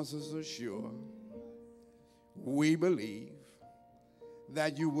promises are sure. We believe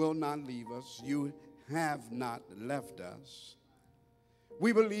that you will not leave us. You have not left us.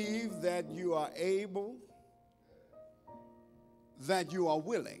 We believe that you are able, that you are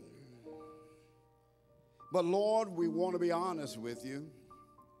willing. But Lord, we want to be honest with you.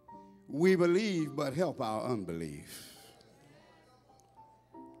 We believe, but help our unbelief.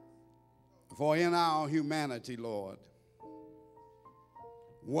 For in our humanity, Lord,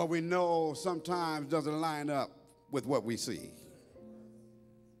 what we know sometimes doesn't line up with what we see.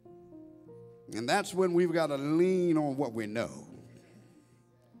 And that's when we've got to lean on what we know.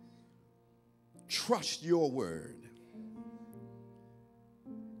 Trust your word.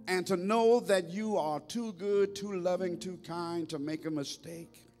 And to know that you are too good, too loving, too kind to make a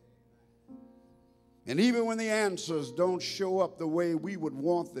mistake. And even when the answers don't show up the way we would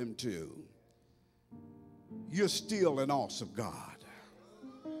want them to, you're still an awesome God.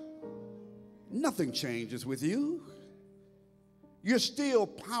 Nothing changes with you. You're still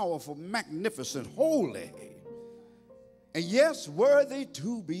powerful, magnificent, holy, and yes, worthy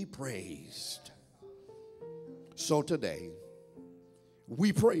to be praised. So today,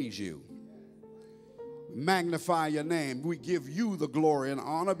 we praise you, magnify your name. We give you the glory and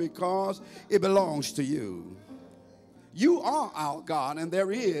honor because it belongs to you. You are our God, and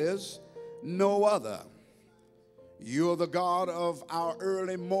there is no other. You're the God of our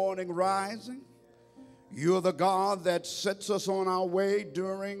early morning rising. You're the God that sets us on our way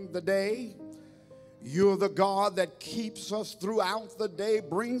during the day. You're the God that keeps us throughout the day,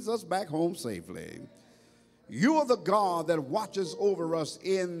 brings us back home safely. You're the God that watches over us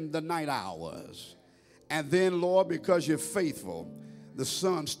in the night hours. And then, Lord, because you're faithful, the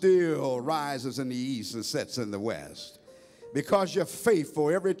sun still rises in the east and sets in the west. Because you're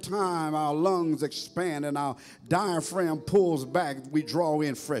faithful, every time our lungs expand and our diaphragm pulls back, we draw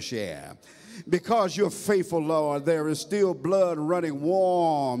in fresh air. Because you're faithful, Lord, there is still blood running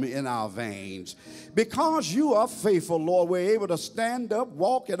warm in our veins. Because you are faithful, Lord, we're able to stand up,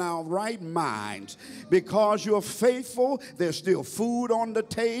 walk in our right minds. Because you're faithful, there's still food on the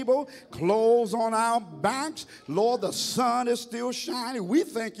table, clothes on our backs. Lord, the sun is still shining. We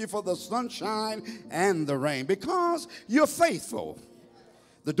thank you for the sunshine and the rain. Because you're faithful.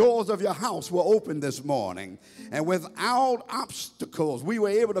 The doors of your house were open this morning, and without obstacles, we were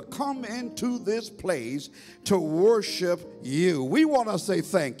able to come into this place to worship you. We want to say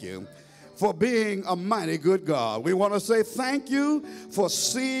thank you for being a mighty good God. We want to say thank you for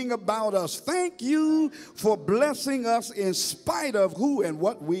seeing about us. Thank you for blessing us in spite of who and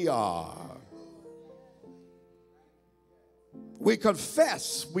what we are. We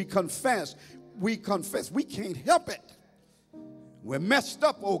confess. We can't help it. We're messed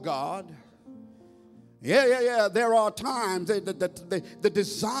up, oh God. Yeah. There are times the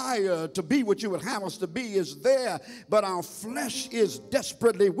desire to be what you would have us to be is there, but our flesh is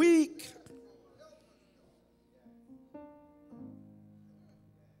desperately weak.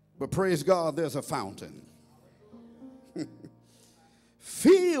 But praise God, there's a fountain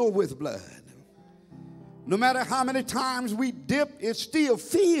filled with blood. No matter how many times we dip, it's still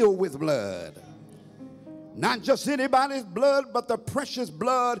filled with blood. Not just anybody's blood, but the precious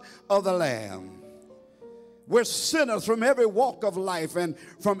blood of the Lamb. We're sinners from every walk of life and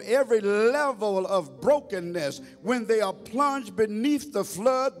from every level of brokenness. When they are plunged beneath the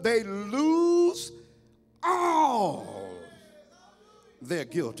flood, they lose all their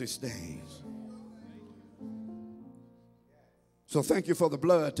guilty stains. So thank you for the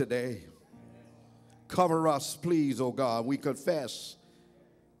blood today. Cover us, please, oh God. We confess.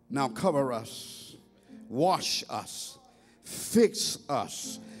 Now cover us. Wash us, fix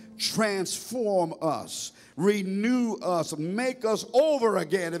us, transform us, renew us, make us over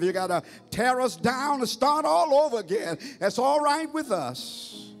again. If you got to tear us down and start all over again, that's all right with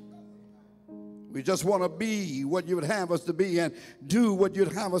us. We just want to be what you would have us to be and do what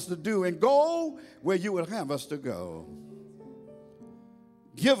you'd have us to do and go where you would have us to go.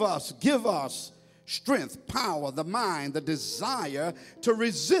 Give us strength, power, the mind, the desire to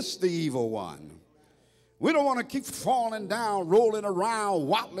resist the evil one. We don't want to keep falling down, rolling around,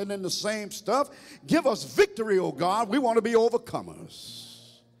 waddling in the same stuff. Give us victory, oh God. We want to be overcomers.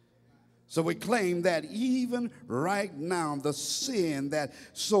 So we claim that even right now, the sin that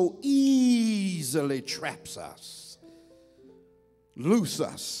so easily traps us, loose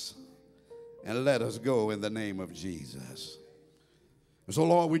us and let us go in the name of Jesus. So,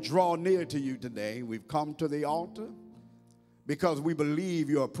 Lord, we draw near to you today. We've come to the altar because we believe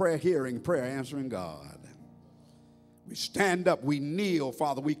you're a prayer-hearing, prayer-answering God. We stand up, we kneel,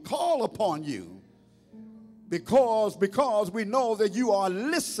 Father. We call upon you because we know that you are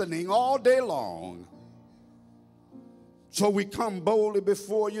listening all day long. So we come boldly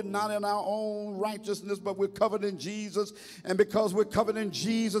before you, not in our own righteousness, but we're covered in Jesus. And because we're covered in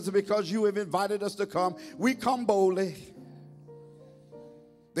Jesus and because you have invited us to come, we come boldly.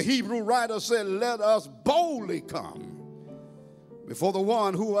 The Hebrew writer said, let us boldly come before the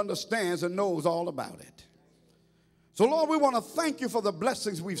one who understands and knows all about it. So, Lord, we want to thank you for the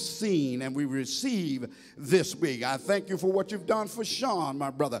blessings we've seen and we receive this week. I thank you for what you've done for Sean, my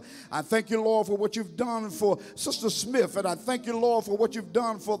brother. I thank you, Lord, for what you've done for Sister Smith. And I thank you, Lord, for what you've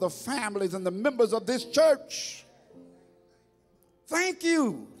done for the families and the members of this church. Thank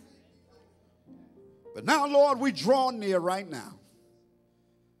you. But now, Lord, we draw near right now.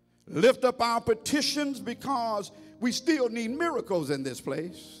 Lift up our petitions because we still need miracles in this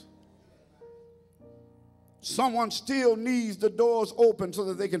place. Someone still needs the doors open so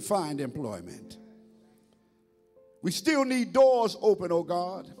that they can find employment. We still need doors open, oh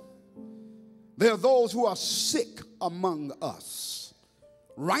God. There are those who are sick among us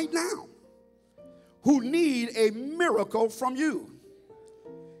right now who need a miracle from you.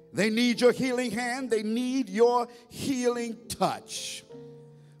 They need your healing hand. They need your healing touch.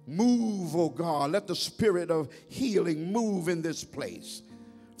 Move, oh God. Let the spirit of healing move in this place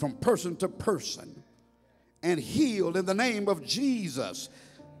from person to person and heal in the name of Jesus.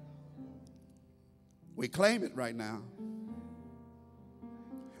 We claim it right now.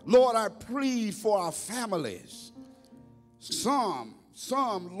 Lord, I plead for our families. Some,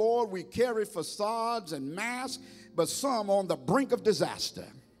 Lord, we carry facades and masks, but some on the brink of disaster.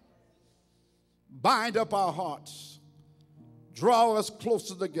 Bind up our hearts. Draw us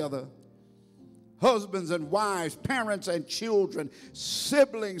closer together. Husbands and wives, parents and children,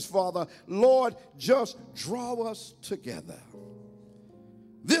 siblings, Father. Lord, just draw us together.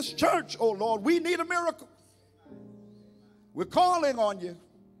 This church, oh Lord, we need a miracle. We're calling on you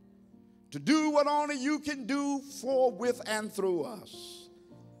to do what only you can do for, with, and through us.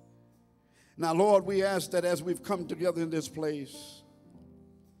 Now, Lord, we ask that as we've come together in this place,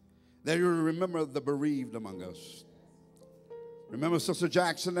 that you remember the bereaved among us. Remember Sister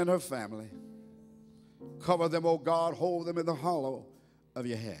Jackson and her family. Cover them, oh God. Hold them in the hollow of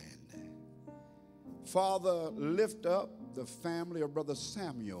your hand. Father, lift up the family of Brother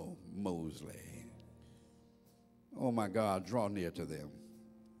Samuel Mosley. Oh, my God, draw near to them.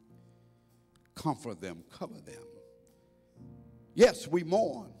 Comfort them, cover them. Yes, we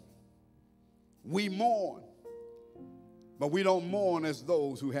mourn. We mourn. But we don't mourn as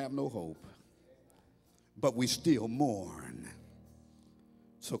those who have no hope. But we still mourn.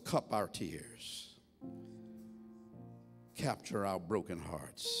 So cup our tears. Capture our broken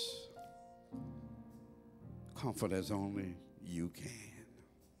hearts. Comfort as only you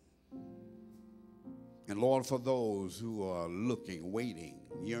can. And Lord, for those who are looking, waiting,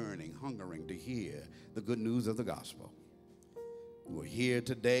 yearning, hungering to hear the good news of the gospel, who are here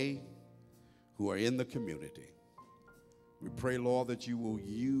today, who are in the community, we pray, Lord, that you will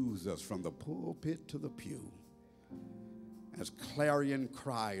use us from the pulpit to the pew as clarion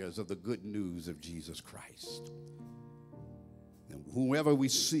criers of the good news of Jesus Christ. And whoever we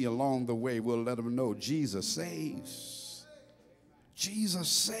see along the way, we'll let them know Jesus saves. Jesus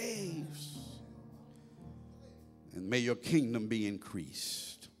saves. And may your kingdom be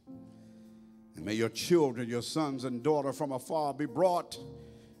increased. And may your children, your sons and daughters from afar be brought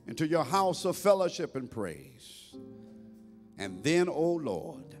into your house of fellowship and praise. And then, oh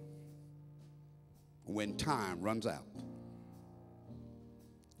Lord, when time runs out,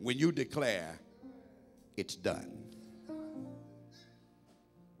 when you declare it's done,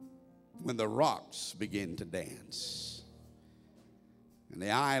 when the rocks begin to dance, and the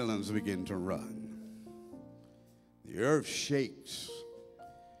islands begin to run. The earth shakes,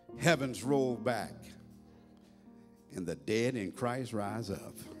 heavens roll back, and the dead in Christ rise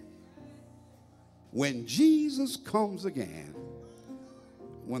up. When Jesus comes again,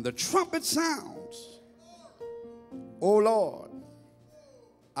 when the trumpet sounds, O Lord,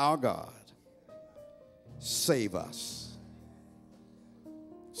 our God, save us.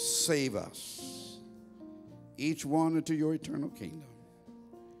 Save us, each one into your eternal kingdom.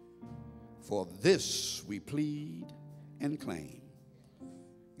 For this we plead and claim.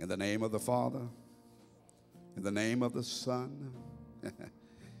 In the name of the Father, in the name of the Son,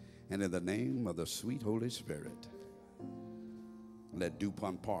 and in the name of the sweet Holy Spirit. Let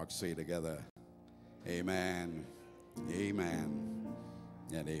Dupont Park say together, amen, amen,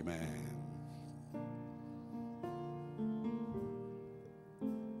 and amen.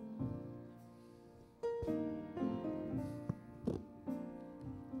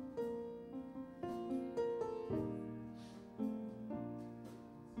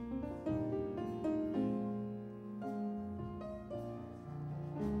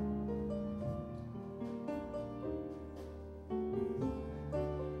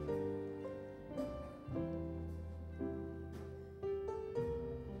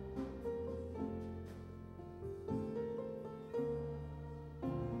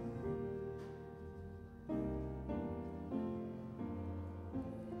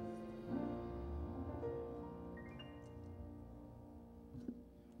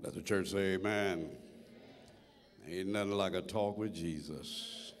 Let the church say amen. Ain't nothing like a talk with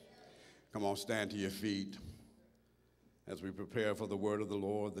Jesus. Come on, stand to your feet as we prepare for the word of the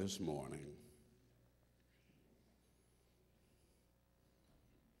Lord this morning.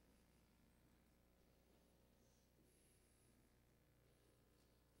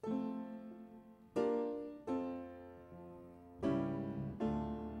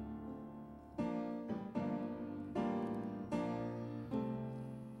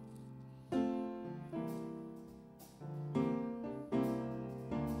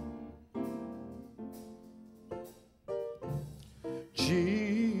 Jesus,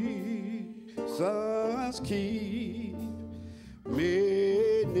 keep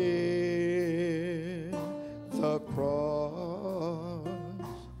me near the cross.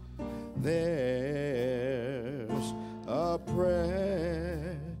 There's a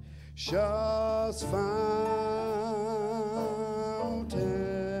precious fountain,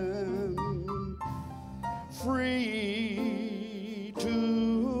 free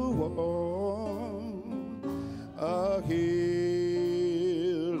to all, a healing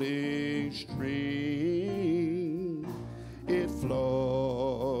stream. It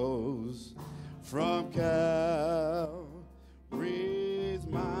flows from Calvary's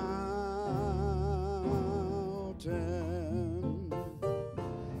mountain.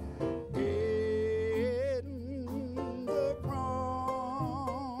 In the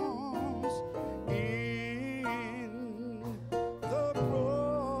cross, in the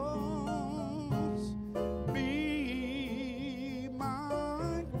cross, be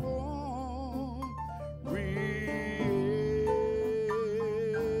my glory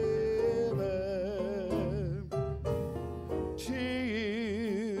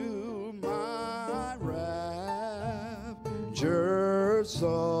till my raptured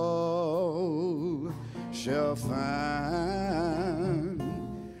soul shall find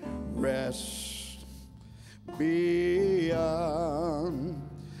rest beyond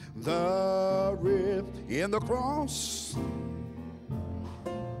the rift. In the cross,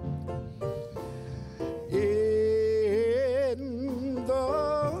 in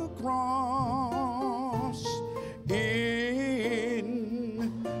the cross,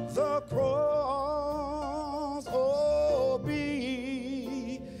 in the cross, oh,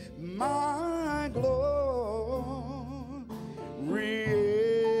 be my glory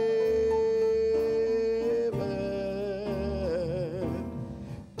ever,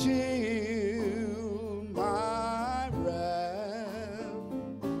 till my wrath,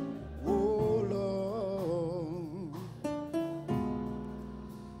 oh Lord,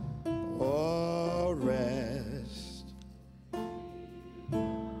 oh rest.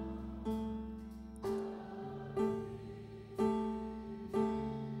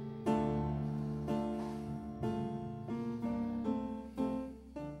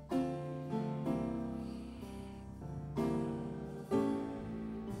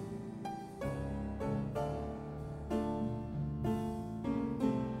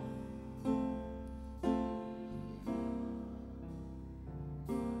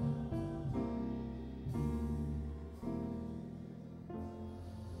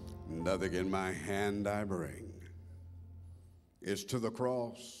 Nothing in my hand I bring, It's to the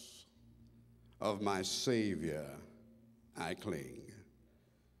cross of my Savior I cling.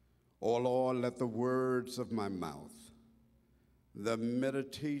 O Lord, let the words of my mouth, the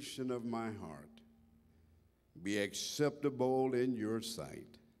meditation of my heart, be acceptable in your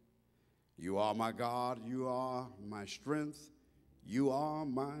sight. You are my God, you are my strength, you are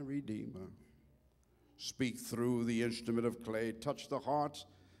my Redeemer. Speak through the instrument of clay, touch the hearts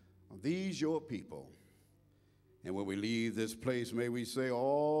of these your people. And when we leave this place, may we say,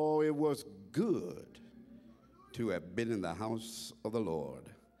 oh, it was good to have been in the house of the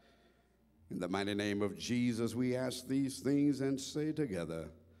Lord. In the mighty name of Jesus, we ask these things and say together,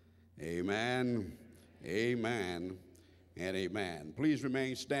 amen, amen, and amen. Please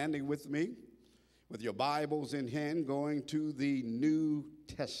remain standing with me with your Bibles in hand, going to the New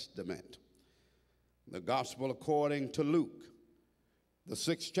Testament. The Gospel according to Luke, the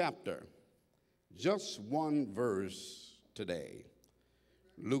 6th chapter. Just one verse today.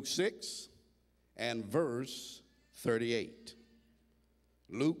 Luke 6 and verse 38.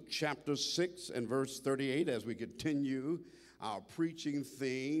 Luke chapter 6 and verse 38, as we continue our preaching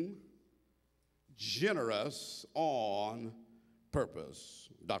theme, generous on purpose.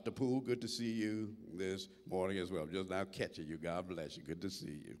 Dr. Poole, good to see you this morning as well. Just now catching you. God bless you. Good to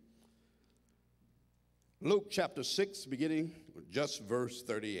see you. Luke chapter 6, beginning with just verse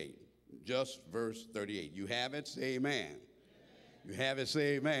 38. Just verse 38. You have it? Say amen. Amen. You have it?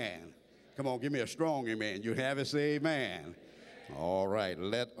 Say amen. Come on, give me a strong amen. You have it? Say amen. Amen. All right,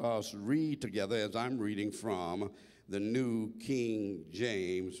 let us read together as I'm reading from the New King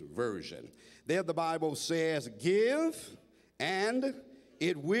James Version. There the Bible says, give and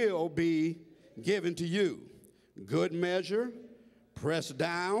it will be given to you. Good measure, pressed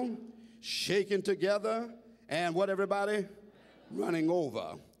down, shaken together, and what, everybody? Running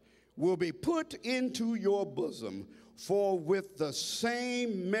over. Will be put into your bosom, for with the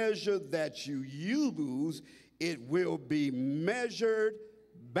same measure that you use, it will be measured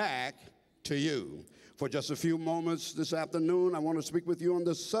back to you. For just a few moments this afternoon, I want to speak with you on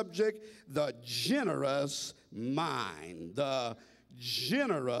the subject, the generous mind. The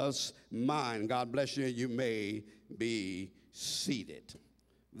generous mind. God bless you. You may be seated.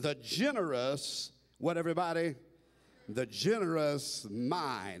 The generous, what, everybody? The generous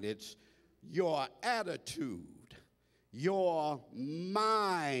mind. It's your attitude, your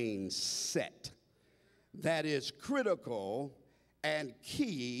mindset that is critical and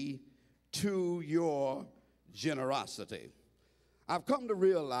key to your generosity. I've come to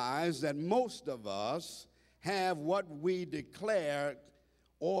realize that most of us have what we declare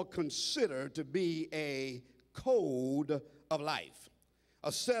or consider to be a code of life,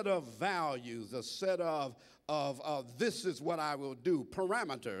 a set of values, a set of this is what I will do,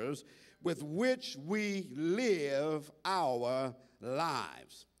 parameters with which we live our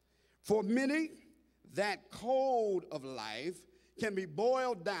lives. For many, that code of life can be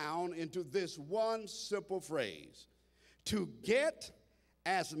boiled down into this one simple phrase: to get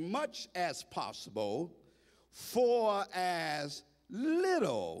as much as possible for as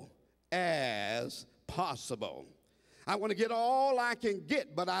little as possible. I want to get all I can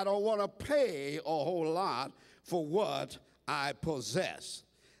get, but I don't want to pay a whole lot for what I possess.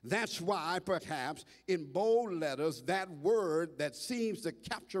 That's why perhaps in bold letters, that word that seems to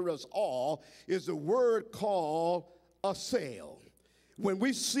capture us all is the word called a sale. When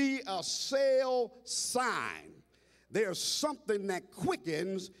we see a sale sign, there's something that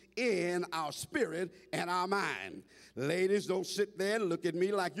quickens in our spirit and our mind. Ladies, don't sit there and look at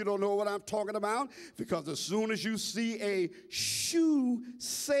me like you don't know what I'm talking about, because as soon as you see a shoe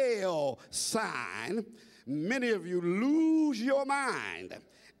sale sign, many of you lose your mind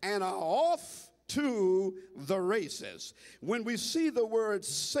and are off to the races. When we see the word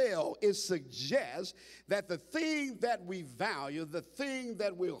sale, it suggests that the thing that we value, the thing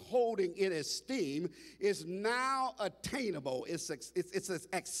that we're holding in esteem, is now attainable. It's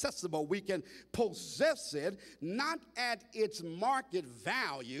accessible. We can possess it, not at its market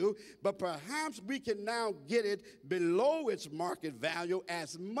value, but perhaps we can now get it below its market value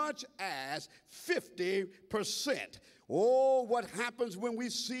as much as 50%. Oh, what happens when we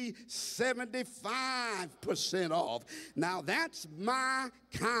see 75% off? Now, that's my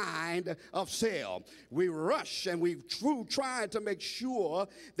kind of sale. We rush and we try to make sure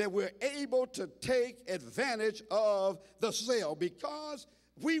that we're able to take advantage of the sale because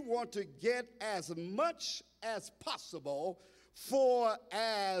we want to get as much as possible for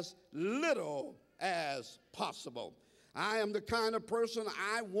as little as possible. I am the kind of person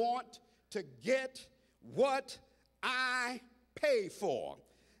I want to get what I pay for.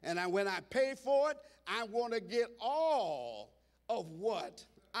 And when I pay for it, I want to get all of what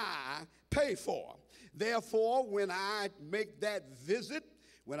I pay for. Therefore, when I make that visit,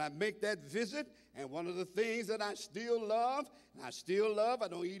 and one of the things that I still love, I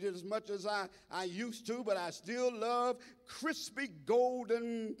don't eat it as much as I used to, but I still love crispy,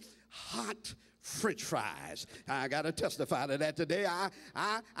 golden, hot French fries. I got to testify to that today.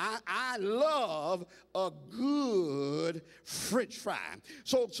 I love a good French fry.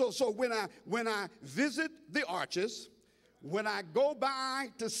 So when I visit the Arches, when I go by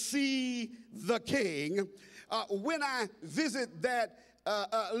to see the King, when I visit that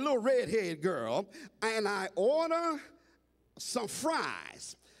little redhead girl and I order some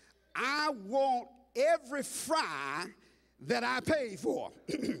fries, I want every fry that I pay for.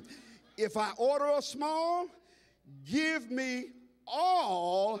 If I order a small, give me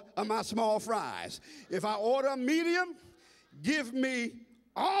all of my small fries. If I order a medium, give me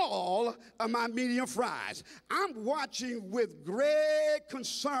all of my medium fries. I'm watching with great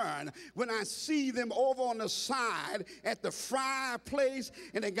concern when I see them over on the side at the fry place,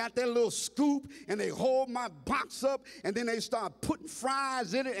 and they got their little scoop, and they hold my box up, and then they start putting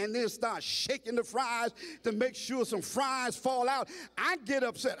fries in it, and then start shaking the fries to make sure some fries fall out. I get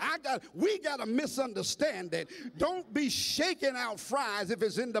upset. We got to misunderstand that. Don't be shaking out fries. If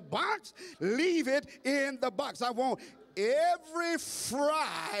it's in the box, leave it in the box. I want every French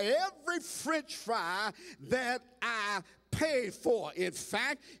fry that I paid for. In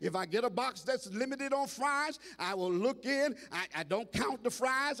fact, if I get a box that's limited on fries, I will look in. I don't count the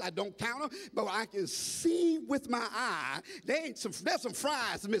fries. I don't count them, but I can see with my eye there's some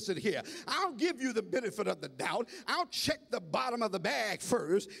fries missing here. I'll give you the benefit of the doubt. I'll check the bottom of the bag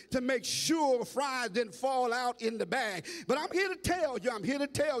first to make sure the fries didn't fall out in the bag. But I'm here to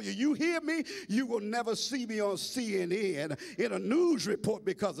tell you, you hear me? You will never see me on CNN in a news report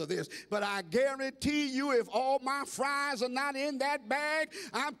because of this. But I guarantee you, if all my fries are not in that bag,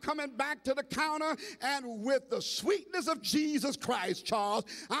 I'm coming back to the counter, and with the sweetness of Jesus Christ, Charles,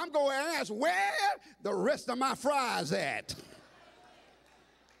 I'm going to ask, where the rest of my fries at?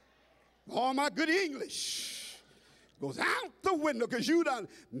 All my good English goes out the window because you done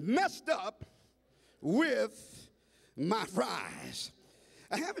messed up with my fries.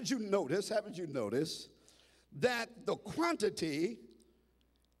 Haven't you noticed that the quantity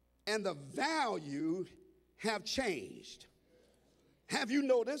and the value have changed? Have you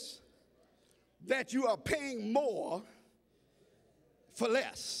noticed that you are paying more for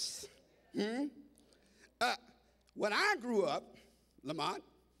less? When I grew up, Lamont,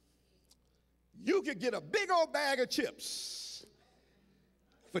 you could get a big old bag of chips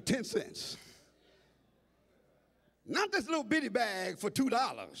for 10 cents. Not this little bitty bag for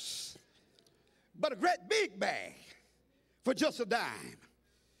 $2, but a great big bag for just a dime.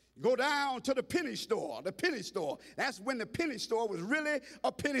 Go down to the penny store. That's when the penny store was really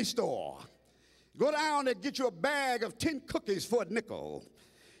a penny store. Go down and get you a bag of 10 cookies for a nickel.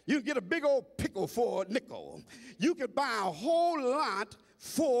 You can get a big old pickle for a nickel. You could buy a whole lot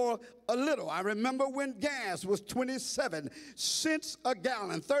for a little. I remember when gas was 27 cents a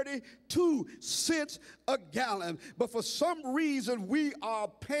gallon, 32 cents a gallon. But for some reason, we are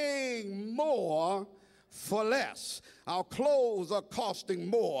paying more for less. Our clothes are costing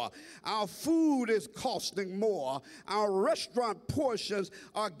more. Our food is costing more. Our restaurant portions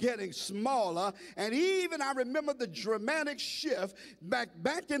are getting smaller. And even I remember the dramatic shift back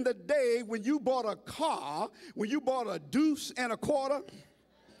in the day when you bought a car, when you bought a deuce and a quarter,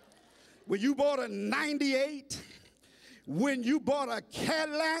 when you bought a 98, when you bought a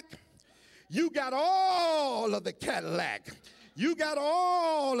Cadillac, you got all of the Cadillac. You got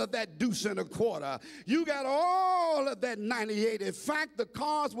all of that deuce and a quarter. You got all of that 98. In fact, the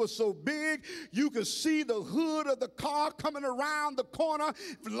cars were so big, you could see the hood of the car coming around the corner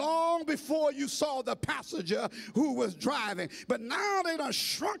long before you saw the passenger who was driving. But now they done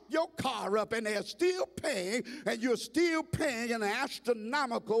shrunk your car up, and they're still paying, and you're still paying an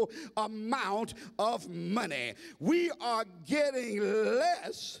astronomical amount of money. We are getting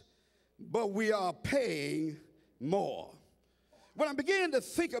less, but we are paying more. When I began to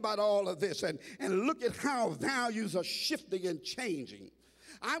think about all of this and look at how values are shifting and changing,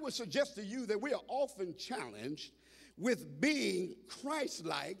 I would suggest to you that we are often challenged with being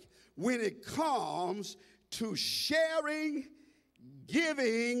Christ-like when it comes to sharing,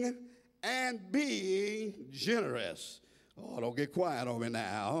 giving, and being generous. Oh, don't get quiet on me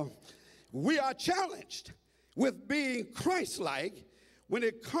now. We are challenged with being Christ-like when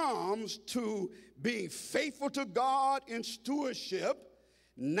it comes to being faithful to God in stewardship,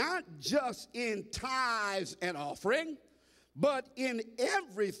 not just in tithes and offering, but in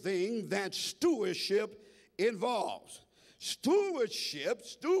everything that stewardship involves. Stewardship,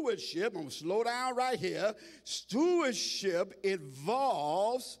 I'm going to slow down right here. Stewardship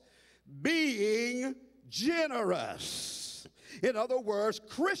involves being generous. In other words,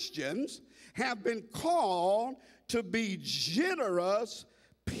 Christians have been called to be generous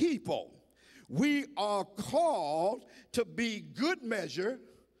people. We are called to be good measure,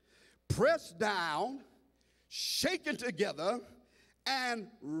 pressed down, shaken together, and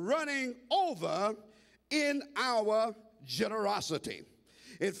running over in our generosity.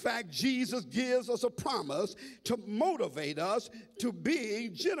 In fact, Jesus gives us a promise to motivate us to be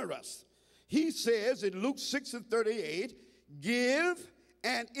generous. He says in Luke 6:38, give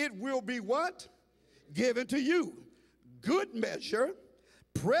and it will be what? Given to you. Good measure,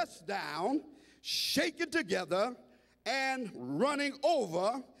 pressed down, shaken together, and running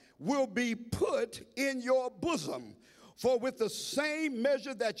over will be put in your bosom. For with the same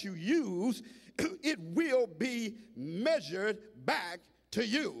measure that you use, it will be measured back to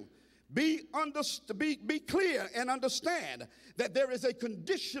you. Be clear and understand that there is a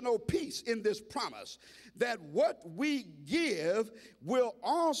conditional piece in this promise, that what we give will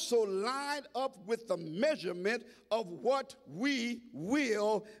also line up with the measurement of what we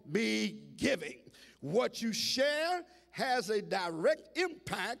will be giving. What you share has a direct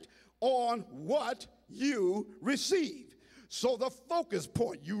impact on what you receive. So the focus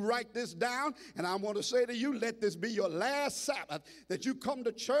point, you write this down, and I want to say to you, let this be your last Sabbath, that you come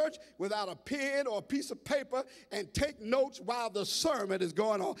to church without a pen or a piece of paper and take notes while the sermon is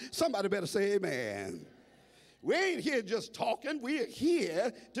going on. Somebody better say amen. We ain't here just talking. We are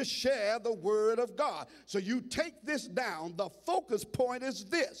here to share the word of God. So you take this down. The focus point is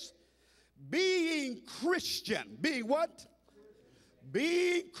this. Being Christian. Being what?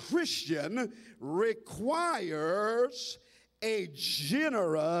 Being Christian requires a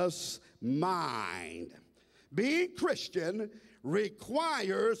generous mind. Being Christian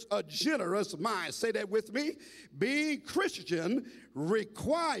requires a generous mind. Say that with me. Being Christian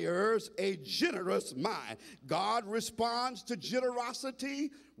requires a generous mind. God responds to generosity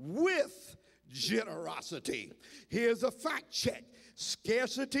with generosity. Here's a fact check.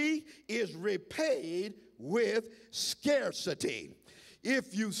 Scarcity is repaid with scarcity.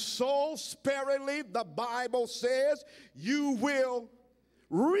 If you sow sparingly, the Bible says you will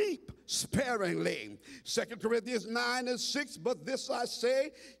reap sparingly. 2 Corinthians 9:6, but this I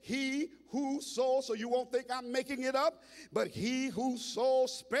say, he who sows, so you won't think I'm making it up, but he who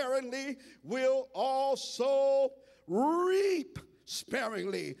sows sparingly will also reap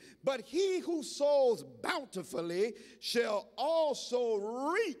sparingly. But he who sows bountifully shall also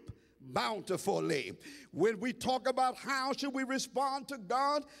reap bountifully. When we talk about how should we respond to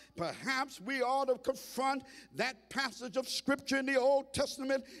God, perhaps we ought to confront that passage of scripture in the Old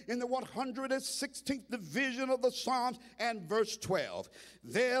Testament in the 116th division of the Psalms and verse 12.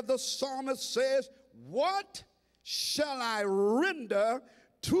 There the psalmist says, what shall I render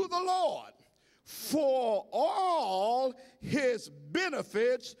to the Lord for all his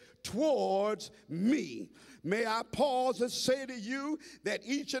benefits towards me? May I pause and say to you that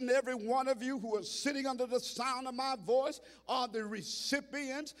each and every one of you who are sitting under the sound of my voice are the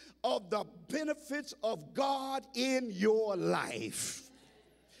recipients of the benefits of God in your life.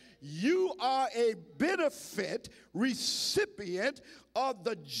 You are a benefit recipient of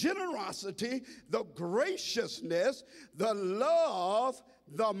the generosity, the graciousness, the love,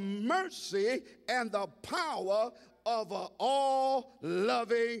 the mercy, and the power of an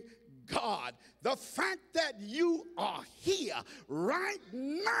all-loving God. The fact that you are here right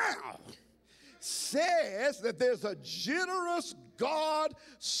now says that there's a generous God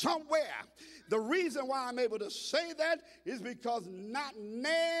somewhere. The reason why I'm able to say that is because not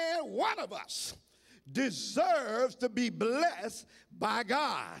one of us deserves to be blessed by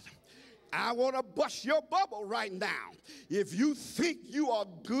God. I want to bust your bubble right now. If you think you are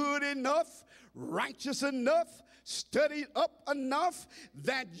good enough, righteous enough, studied up enough,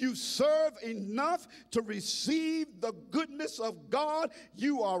 that you serve enough to receive the goodness of God,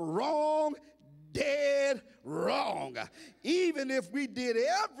 you are wrong, dead wrong. Even if we did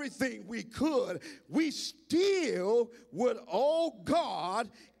everything we could, we still would owe God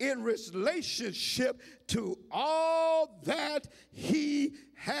in relationship to all that he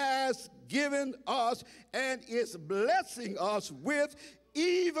has given us and is blessing us with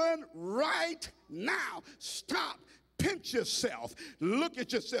even right now. Stop. Pinch yourself. Look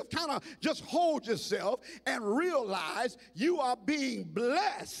at yourself. Kind of just hold yourself and realize you are being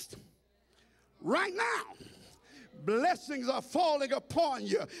blessed right now. Blessings are falling upon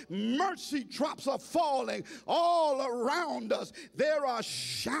you. Mercy drops are falling all around us. There are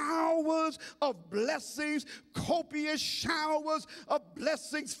showers of blessings, copious showers of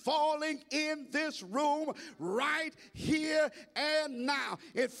blessings falling in this room right here and now.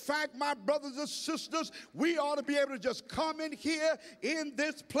 In fact, my brothers and sisters, we ought to be able to just come in here in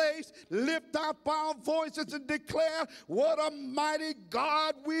this place, lift up our voices and declare what a mighty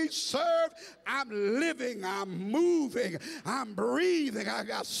God we serve. I'm living, I'm moving, I'm breathing, I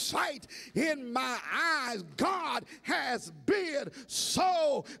got sight in my eyes. God has been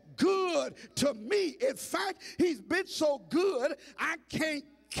so good to me. In fact, he's been so good, I can't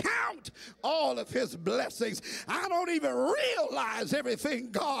count all of his blessings. I don't even realize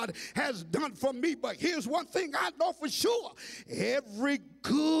everything God has done for me. But here's one thing I know for sure. Every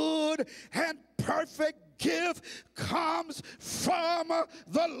good and perfect gift comes from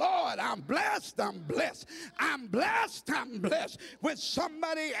the Lord. I'm blessed, I'm blessed. I'm blessed, I'm blessed. When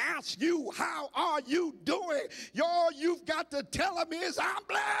somebody asks you, how are you doing? All you've got to tell them is, I'm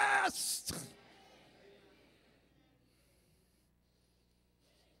blessed.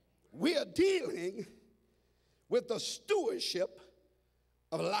 We are dealing with the stewardship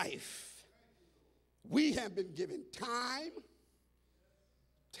of life. We have been given time,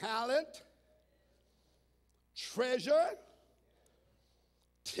 talent, treasure,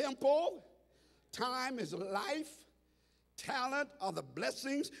 temple. Time is life. Talent are the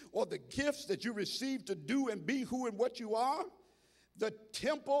blessings or the gifts that you receive to do and be who and what you are. The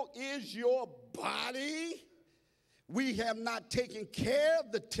temple is your body. We have not taken care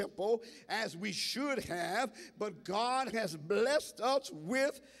of the temple as we should have, but God has blessed us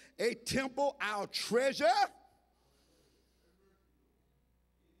with a temple, our treasure.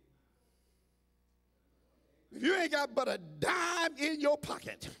 If you ain't got but a dime in your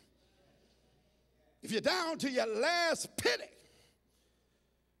pocket, if you're down to your last penny,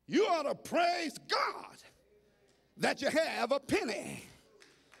 you ought to praise God that you have a penny.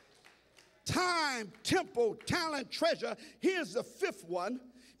 Time, temple, talent, treasure. Here's the fifth one.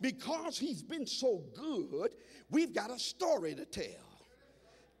 Because he's been so good, we've got a story to tell.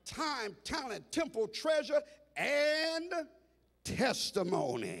 Time, talent, temple, treasure, and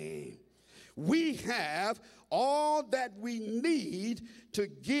testimony. We have all that we need to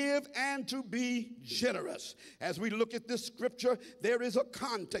give and to be generous. As we look at this scripture, there is a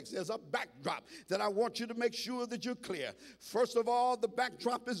context, there's a backdrop that I want you to make sure that you're clear. First of all, the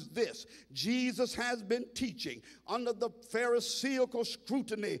backdrop is this. Jesus has been teaching under the Pharisaical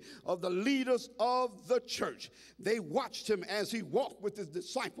scrutiny of the leaders of the church. They watched him as he walked with his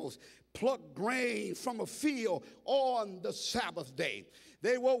disciples, pluck grain from a field on the Sabbath day.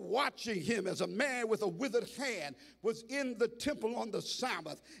 They were watching him as a man with a withered hand was in the temple on the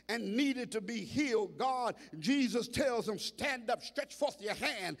Sabbath and needed to be healed. Jesus tells him, stand up, stretch forth your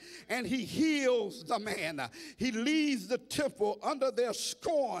hand, and he heals the man. He leaves the temple under their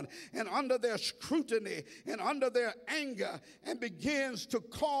scorn and under their scrutiny and under their anger and begins to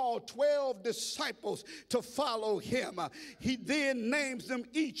call 12 disciples to follow him. He then names them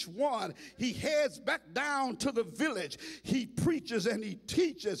each one. He heads back down to the village. He preaches and he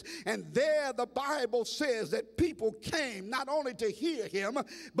teaches, and there the Bible says that people came not only to hear him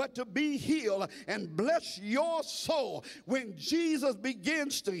but to be healed. And bless your soul, when Jesus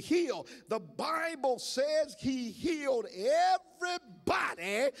begins to heal, the Bible says he healed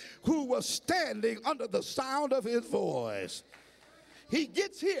everybody who was standing under the sound of his voice. He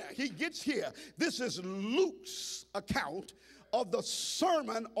gets here. This is Luke's account of the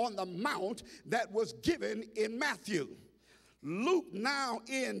Sermon on the Mount that was given in Matthew. Luke now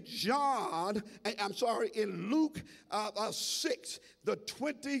in Luke 6, the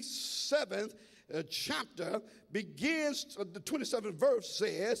 27th chapter begins, the 27th verse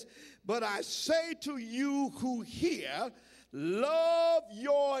says, but I say to you who hear, love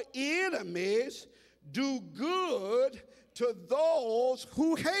your enemies, do good to those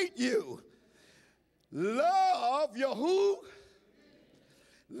who hate you. Love your who?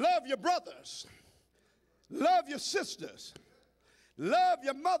 Love your brothers. Love your sisters. Love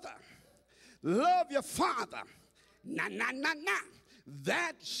your mother. Love your father.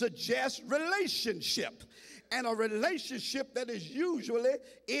 That suggests relationship, and a relationship that is usually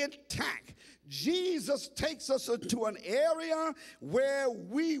intact. Jesus takes us into an area where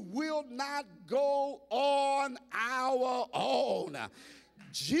we will not go on our own.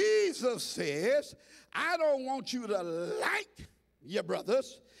 Jesus says, I don't want you to like your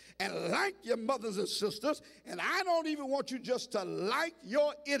brothers and like your mothers and sisters, and I don't even want you just to like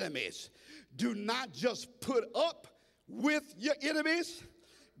your enemies. Do not just put up with your enemies.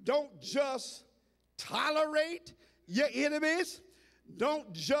 Don't just tolerate your enemies.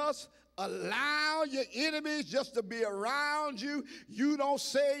 Don't just allow your enemies just to be around you. You don't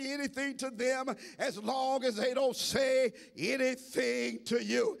say anything to them as long as they don't say anything to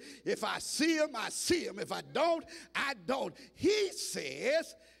you. If I see them, I see them. If I don't, I don't. He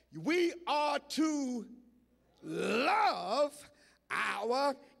says we are to love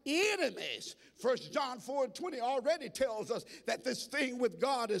our enemies. 1 John 4:20 already tells us that this thing with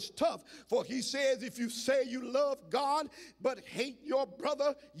God is tough. For he says, if you say you love God but hate your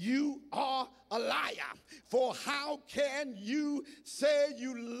brother, you are a liar. For how can you say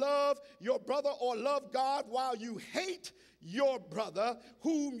you love your brother or love God while you hate your brother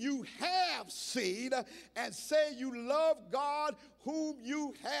whom you have seen, and say you love God whom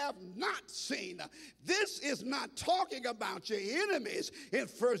you have not seen? This is not talking about your enemies in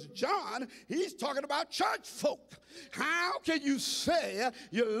 1 John. He's talking about church folk. How can you say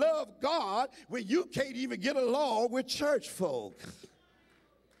you love God when you can't even get along with church folk?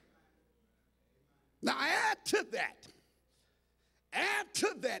 Now add to that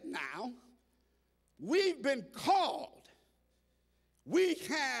now, we have been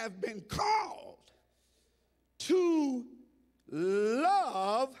called to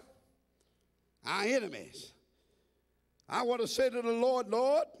love our enemies. I want to say to the Lord,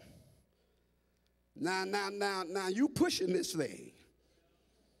 Lord, now, you pushing this thing.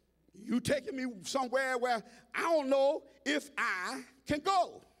 You taking me somewhere where I don't know if I can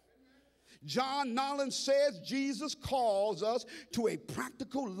go. John Nolan says Jesus calls us to a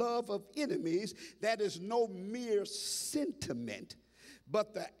practical love of enemies that is no mere sentiment,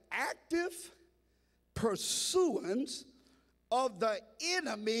 but the active pursuance of the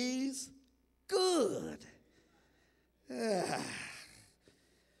enemy's good.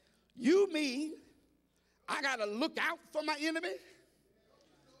 You mean I got to look out for my enemy?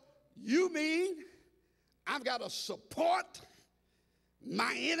 You mean I've got to support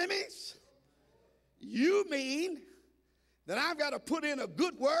my enemies? You mean that I've got to put in a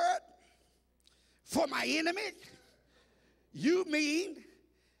good word for my enemy? You mean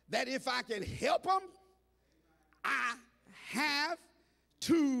that if I can help them, I have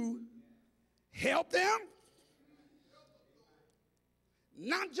to help them?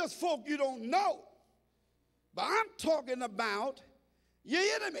 Not just folk you don't know, but I'm talking about your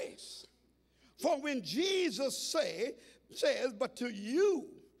enemies. For when Jesus says, but to you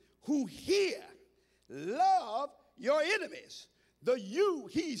who hear, love your enemies. The you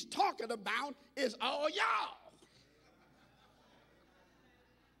he's talking about is all y'all.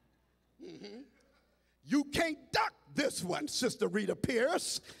 You can't duck this one, Sister Rita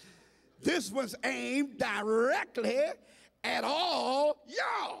Pierce. This one's aimed directly at all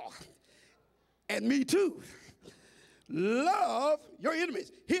y'all. And me too. Love your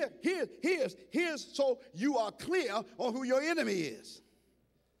enemies. Here's so you are clear on who your enemy is.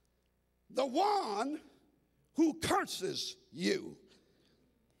 The one who curses you.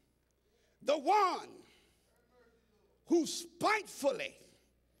 The one who spitefully,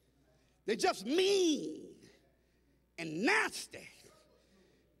 they're just mean and nasty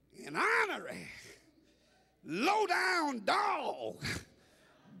and honorary, low down dog,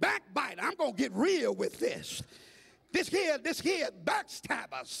 backbiter. I'm going to get real with this. This here,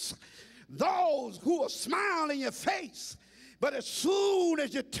 backstabbers. Those who will smile in your face, but as soon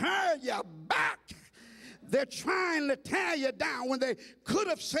as you turn your back, they're trying to tear you down when they could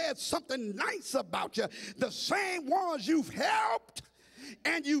have said something nice about you. The same ones you've helped,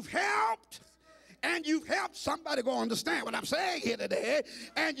 and you've helped, and you've helped. Somebody gonna understand what I'm saying here today.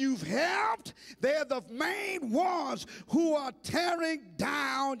 And you've helped. They're the main ones who are tearing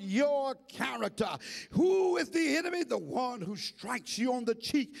down your character. Who is the enemy? The one who strikes you on the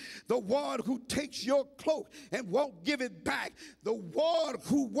cheek. The one who takes your cloak and won't give it back. The one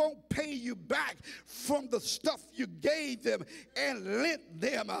who won't pay you back from the stuff you gave them and lent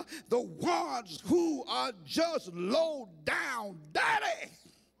them. The ones who are just low down dirty.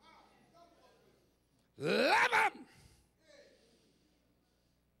 Love them.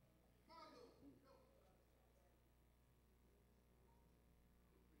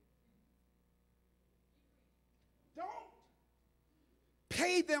 Don't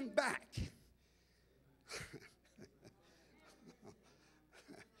pay them back.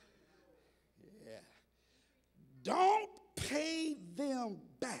 Yeah. Don't pay them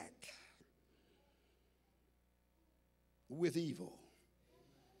back with evil.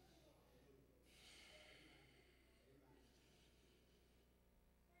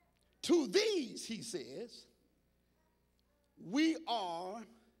 To these, he says, we are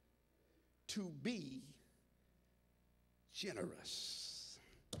to be generous.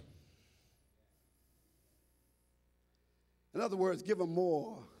 In other words, give them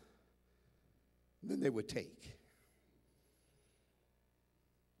more than they would take.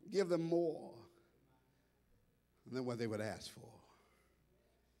 Give them more than what they would ask for.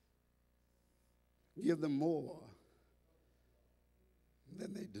 Give them more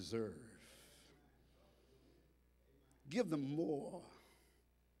than they deserve. Give them more,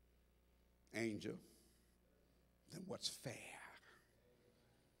 angel, than what's fair.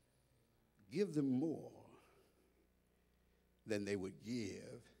 Give them more than they would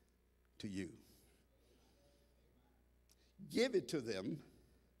give to you. Give it to them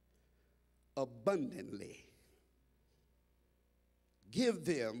abundantly. Give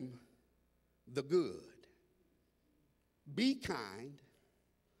them the good. Be kind,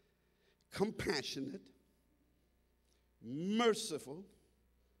 compassionate, merciful,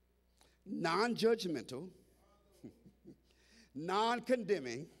 non-judgmental,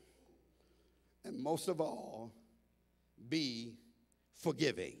 non-condemning, and most of all, be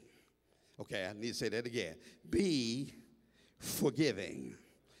forgiving. Okay, I need to say that again. Be forgiving.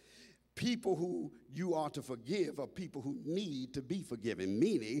 People who you are to forgive are people who need to be forgiven,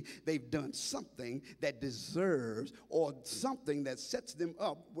 meaning they've done something that deserves or something that sets them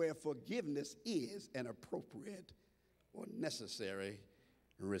up where forgiveness is an appropriate or necessary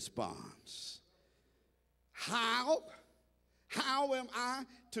response. How? How am I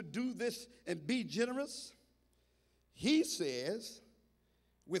to do this and be generous? He says,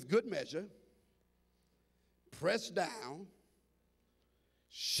 with good measure, pressed down,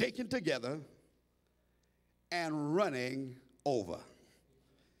 shaken together, and running over.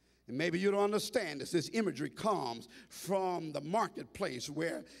 And maybe you don't understand this. This imagery comes from the marketplace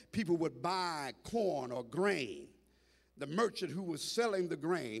where people would buy corn or grain. The merchant who was selling the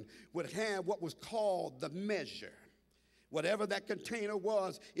grain would have what was called the measure. Whatever that container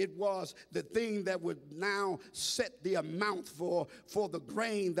was, it was the thing that would now set the amount for the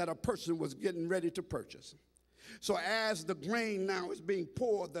grain that a person was getting ready to purchase. So as the grain now is being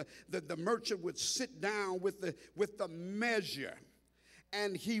poured, the merchant would sit down with the measure,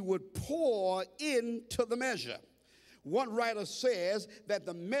 and he would pour into the measure. One writer says that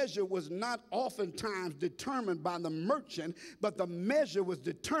the measure was not oftentimes determined by the merchant, but the measure was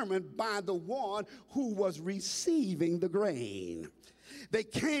determined by the one who was receiving the grain. They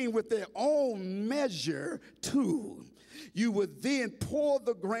came with their own measure too. You would then pour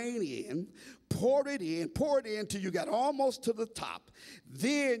the grain in, pour it in till you got almost to the top.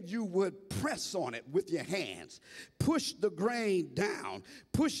 Then you would press on it with your hands. Push the grain down,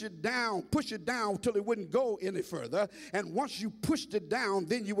 push it down till it wouldn't go any further. And once you pushed it down,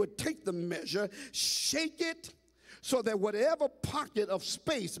 then you would take the measure, shake it, so that whatever pocket of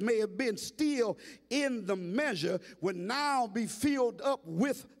space may have been still in the measure would now be filled up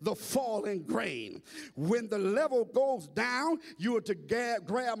with the falling grain. When the level goes down, you are to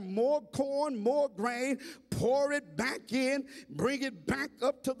grab more corn, more grain, pour it back in, bring it back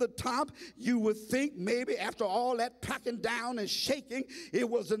up to the top. You would think maybe after all that packing down and shaking, it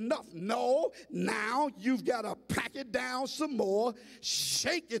was enough. No, now you've got to pack it down some more,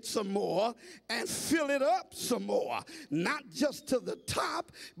 shake it some more, and fill it up some more. Not just to the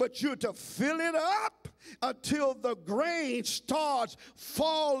top, but you're to fill it up until the grain starts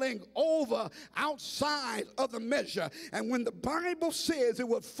falling over outside of the measure. And when the Bible says it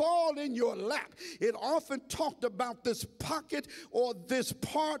would fall in your lap, it often talked about this pocket or this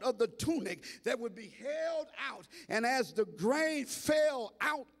part of the tunic that would be held out. And as the grain fell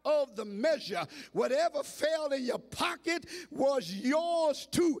out of the measure, whatever fell in your pocket was yours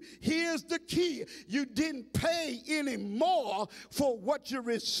too. Here's the key. You didn't pay any more for what you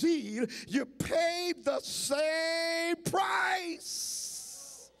received. You paid the same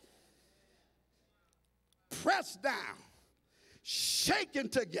price. Pressed down, shaken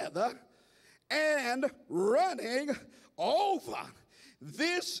together, and running over.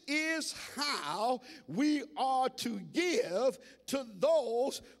 This is how we are to give to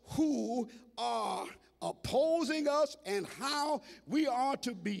those who are opposing us, and how we are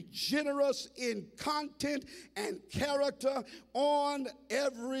to be generous in content and character on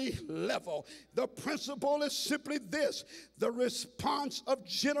every level. The principle is simply this: the response of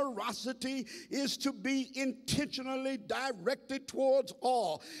generosity is to be intentionally directed towards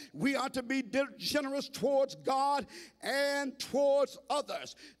all. We are to be generous towards God and towards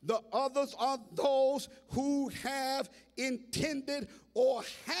others. The others are those who have intended or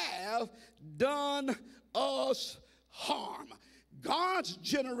have done us harm. God's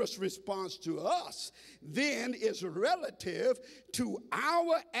generous response to us then is relative to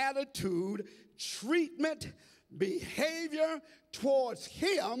our attitude, treatment, behavior towards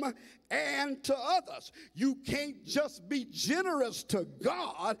him and to others. You can't just be generous to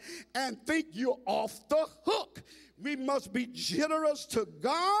God and think you're off the hook. We must be generous to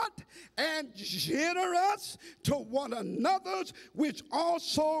God and generous to one another, which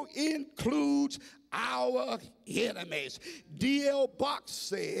also includes our enemies. D.L. Box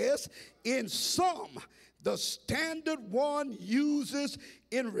says, in sum, the standard one uses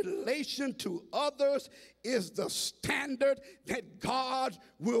in relation to others is the standard that God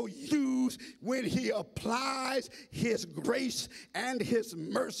will use when he applies his grace and his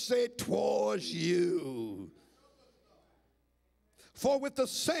mercy towards you. For with the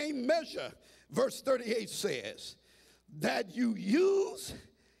same measure, verse 38 says, that you use,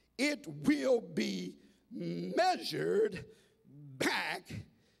 it will be measured back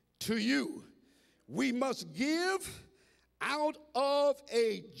to you. We must give out of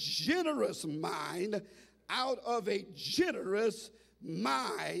a generous mind, out of a generous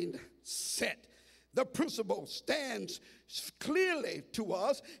mindset. The principle stands clearly to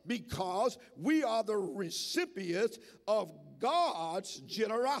us because we are the recipients of God's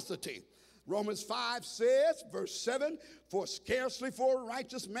generosity. Romans 5 says, verse 7, for scarcely for a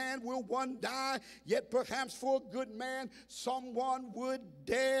righteous man will one die, yet perhaps for a good man someone would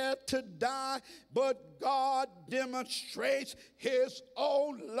dare to die. But God demonstrates his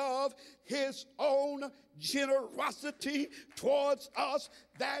own love, his own generosity towards us,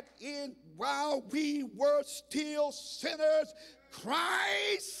 that while we were still sinners,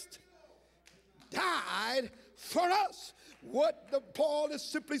 Christ died for us. What Paul is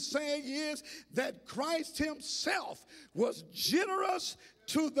simply saying is that Christ himself was generous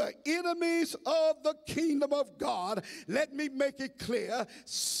to the enemies of the kingdom of God. Let me make it clear,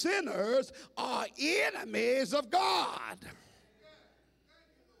 sinners are enemies of God.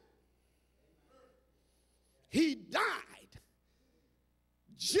 He died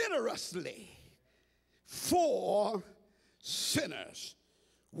generously for sinners.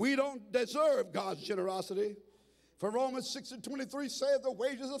 We don't deserve God's generosity. For Romans 6:23 says the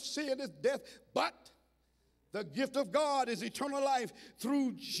wages of sin is death, but the gift of God is eternal life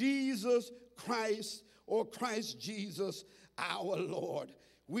through Jesus Christ, or Christ Jesus our Lord.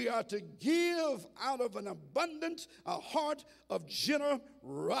 We are to give out of an abundance, a heart of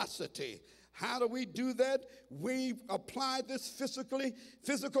generosity. How do we do that? We apply this physically.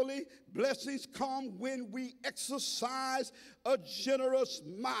 Blessings come when we exercise a generous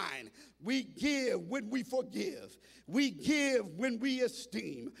mind. We give when we forgive. We give when we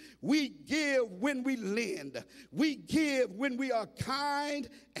esteem. We give when we lend. We give when we are kind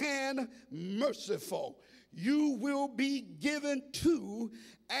and merciful. You will be given to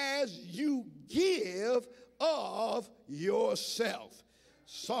as you give of yourself.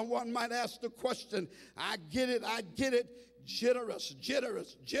 Someone might ask the question, I get it, generous.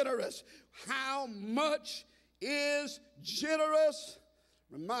 How much is generous?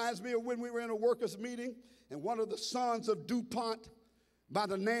 Reminds me of when we were in a workers' meeting and one of the sons of Dupont by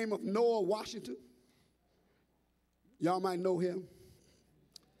the name of Noah Washington. Y'all might know him.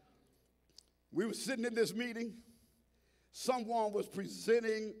 We were sitting in this meeting. Someone was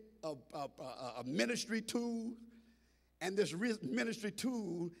presenting a ministry tool, and this ministry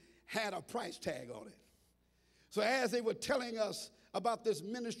tool had a price tag on it. So as they were telling us about this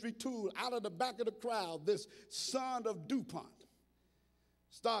ministry tool, out of the back of the crowd, this son of Dupont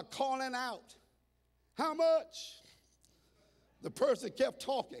started calling out, how much? The person kept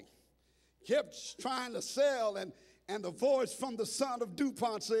talking, kept trying to sell, and the voice from the son of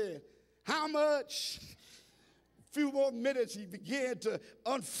Dupont said, how much? A few more minutes, he began to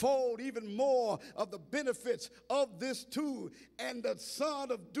unfold even more of the benefits of this tool. And the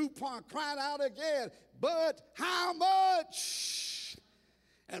son of Dupont cried out again, but how much?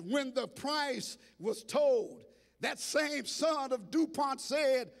 And when the price was told, that same son of Dupont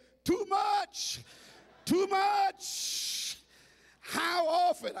said, too much, too much. How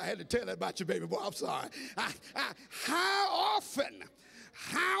often, I had to tell that about your baby boy, I'm sorry. How often,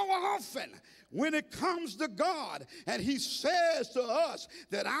 when it comes to God and he says to us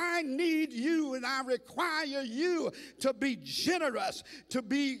that I need you and I require you to be generous, to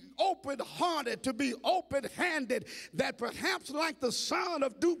be open-hearted, to be open-handed, that perhaps like the son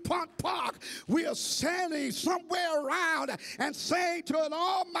of Dupont Park, we are standing somewhere around and saying to an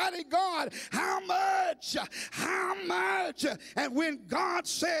almighty God, how much? How much? And when God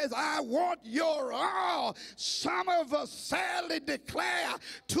says, I want your all, some of us sadly declare,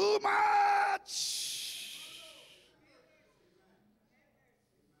 too much.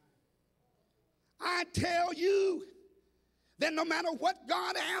 I tell you that no matter what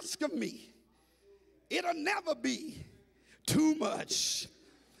God asks of me, it'll never be too much.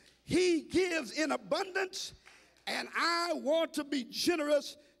 He gives in abundance, and I want to be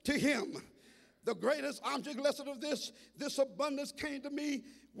generous to him. The greatest object lesson of this abundance came to me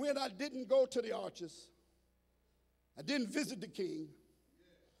when I didn't go to the arches. I didn't visit the king.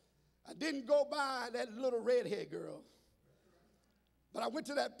 I didn't go by that little redhead girl. But I went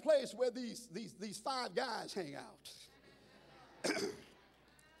to that place where these five guys hang out.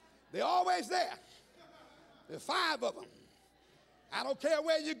 They're always there. There are five of them. I don't care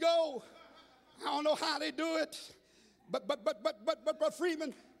where you go. I don't know how they do it. But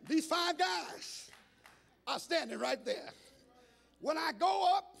Freeman, these five guys are standing right there. When I go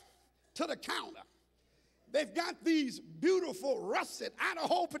up to the counter, they've got these beautiful russet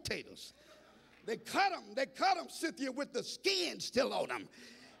Idaho potatoes. They cut them, Cynthia, with the skin still on them.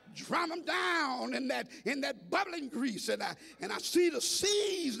 Drum them down in that bubbling grease, and I see the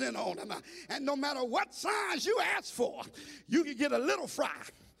seasoning on them. And no matter what size you ask for, you can get a little fry,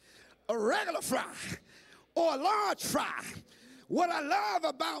 a regular fry, or a large fry. What I love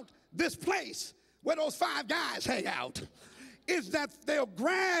about this place where those five guys hang out is that they'll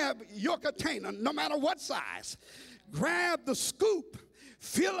grab your container, no matter what size, grab the scoop,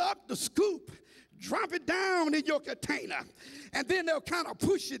 fill up the scoop, drop it down in your container, and then they'll kind of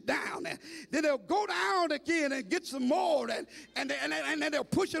push it down. And then they'll go down again and get some more, and then they'll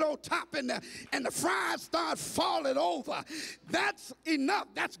push it on top, and the fries start falling over. That's enough.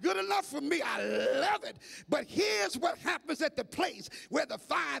 That's good enough for me. I love it. But here's what happens at the place where the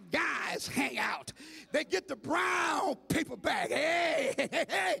five guys hang out. They get the brown paper bag. Hey,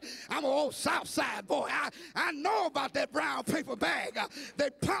 I'm an old South Side boy. I know about that brown paper bag. They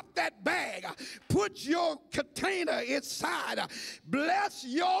pop that bag, put your container inside. Bless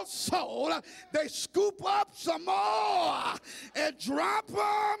your soul. They scoop up some more and drop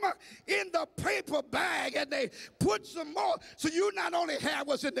them in the paper bag, and they put some more. So you not only have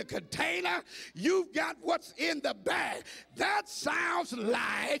what's in the container, you've got what's in the bag. That sounds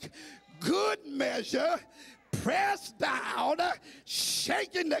like good measure, pressed down,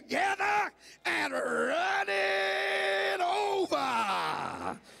 shaken together, and running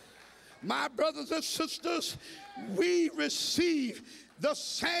over. My brothers and sisters, we receive the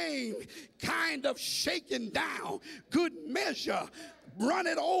same kind of shaking down, good measure, run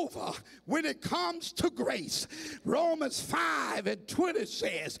it over when it comes to grace. Romans 5:20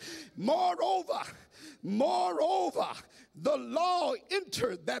 says, moreover, the law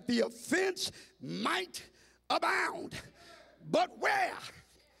entered that the offense might abound. But where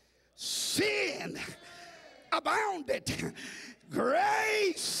sin abounded,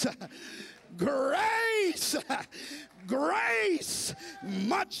 grace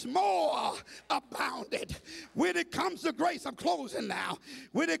much more abounded. When it comes to grace, I'm closing now.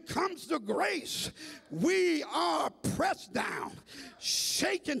 When it comes to grace, we are pressed down,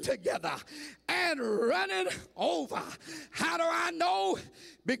 shaken together, and running over. How do I know?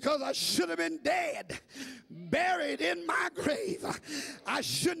 Because I should have been dead, buried in my grave. I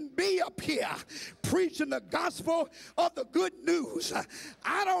shouldn't be up here preaching the gospel of the good news.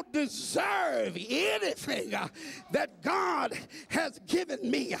 I don't deserve anything that God has given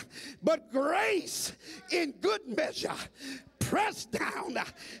me, but grace in good measure, pressed down,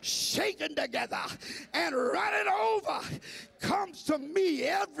 shaken together, and running over, comes to me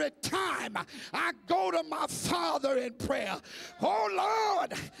every time I go to my Father in prayer. Oh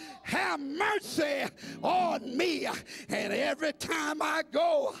Lord, have mercy on me. And every time I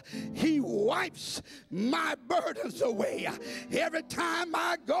go, he wipes my burdens away. Every time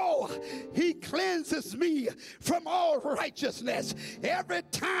I go, he cleanses me from all righteousness. Every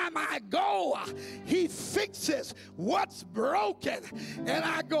time I go, he fixes what's broken, and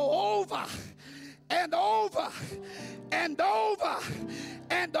I go over and over and over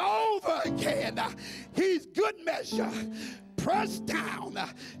and over again. He's good measure, pressed down,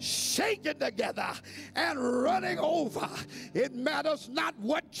 shaken together, and running over. It matters not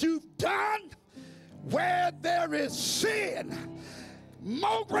what you've done. Where there is sin,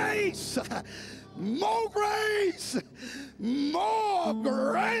 more grace, more grace, more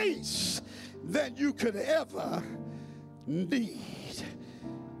grace than you could ever need.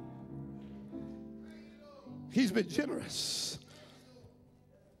 He's been generous.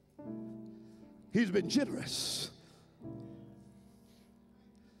 He's been generous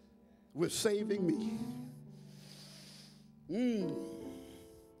with saving me.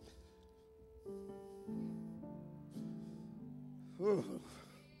 Oh.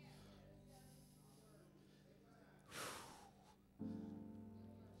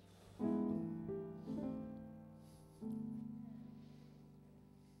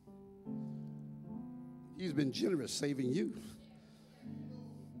 He's He's been generous saving you.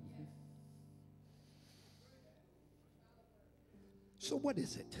 So what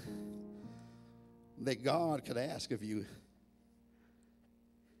is it that God could ask of you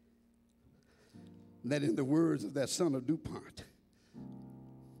that, in the words of that son of Dupont,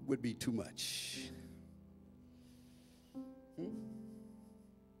 would be too much?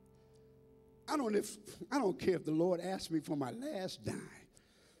 I don't care if the Lord asked me for my last dime.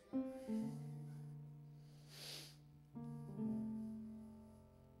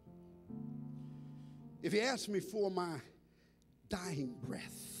 If he asked me for my dying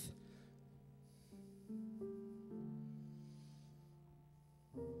breath,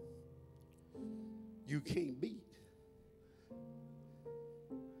 you can't beat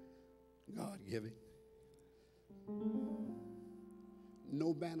God giving.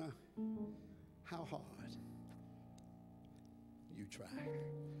 No matter how hard you try.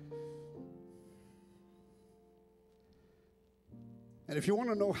 And if you want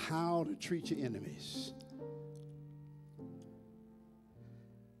to know how to treat your enemies,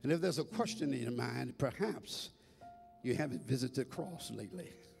 and if there's a question in your mind, perhaps you haven't visited the cross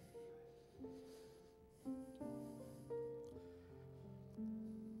lately.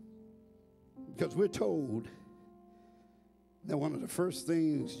 Because we're told that one of the first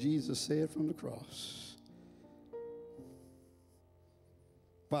things Jesus said from the cross,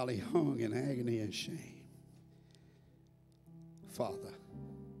 while he hung in agony and shame, Father,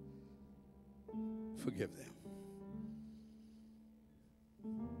 forgive them.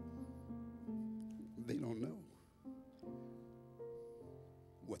 They don't know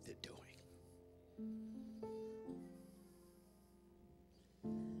what they're doing.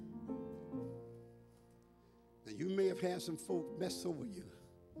 Now, you may have had some folk mess over you,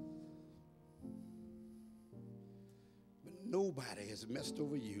 but nobody has messed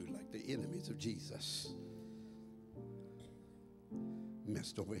over you like the enemies of Jesus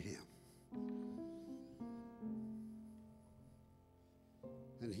messed over him.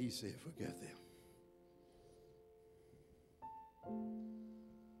 And he said, forgive them.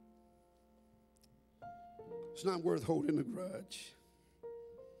 It's not worth holding a grudge.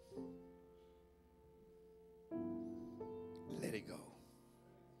 Let it go.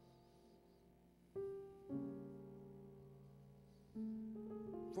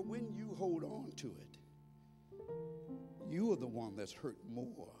 For when you hold on to it, you are the one that's hurt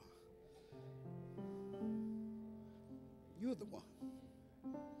more. You're the one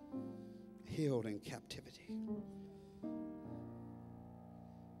held in captivity.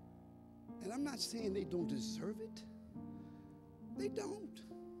 And I'm not saying they don't deserve it. They don't.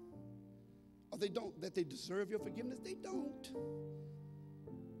 Or they don't, that they deserve your forgiveness. They don't.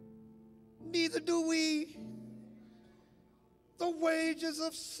 Neither do we. The wages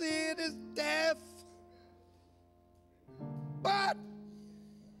of sin is death. But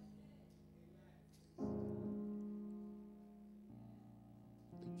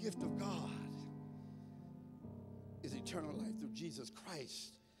the gift of God is eternal life through Jesus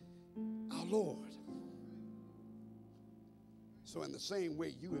Christ, our Lord. So in the same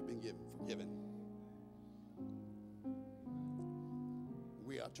way you have been forgiven,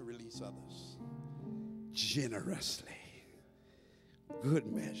 we are to release others generously.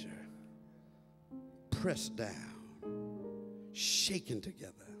 Good measure, pressed down, shaken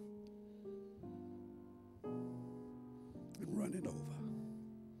together, and run it over.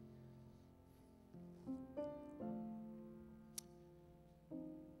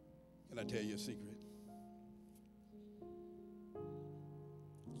 Can I tell you a secret?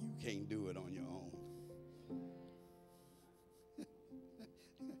 You can't do it on your own.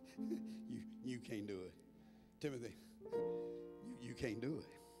 You can't do it. Timothy, you can't do it.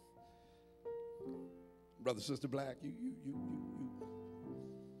 Brother, sister, black, you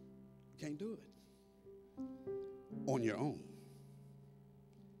can't do it on your own.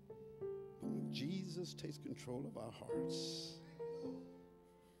 But when Jesus takes control of our hearts,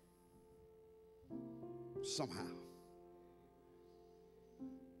 somehow,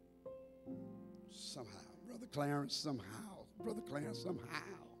 Brother Clarence, somehow,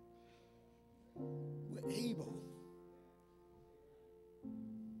 we're able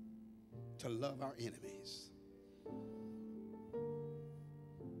to love our enemies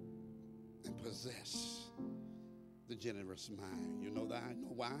and possess the generous mind. You know that? I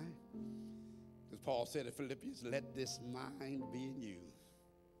know why? Because Paul said in Philippians, let this mind be in you,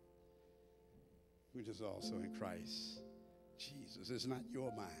 which is also in Christ Jesus. It's not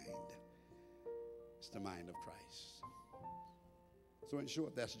your mind. It's the mind of Christ. So in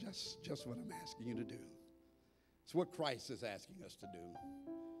short, that's just what I'm asking you to do. It's what Christ is asking us to do.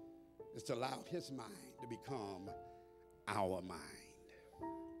 is to allow his mind to become our mind.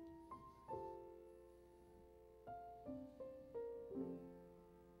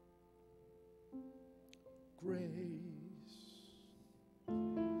 Grace,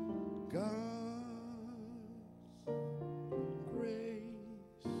 God's grace,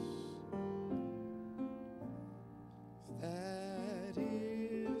 that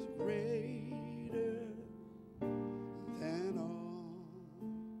is greater than all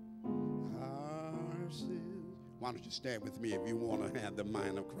our sins. Why don't you stand with me if you want to have the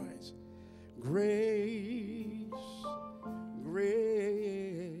mind of Christ? Grace,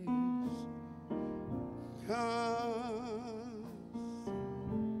 grace,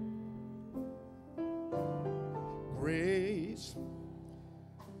 grace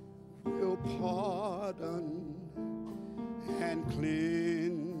will pardon and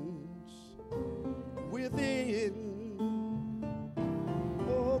cleanse within.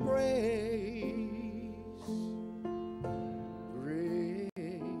 Oh, grace, grace,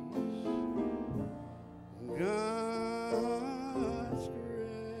 God's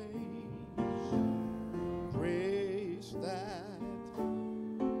grace that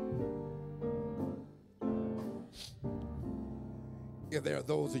if there are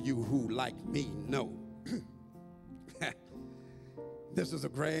those of you who, like me, know this is a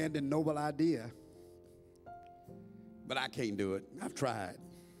grand and noble idea, but I can't do it. I've tried.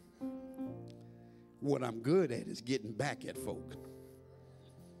 What I'm good at is getting back at folk.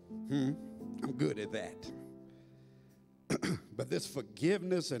 I'm good at that. But this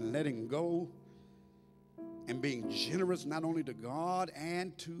forgiveness and letting go and being generous not only to God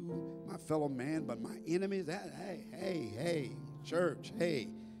and to my fellow man, but my enemies. That, hey, church, hey.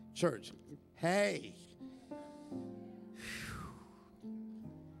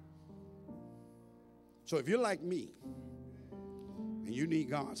 So if you're like me and you need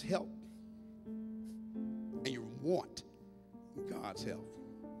God's help and you want God's help,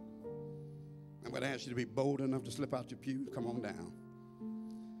 I'm going to ask you to be bold enough to slip out your pew. Come on down.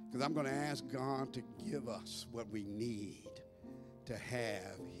 Because I'm going to ask God to give us what we need to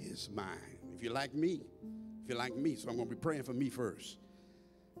have his mind. If you're like me, so I'm going to be praying for me first.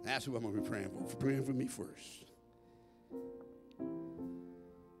 That's who I'm going to be praying for praying for me first.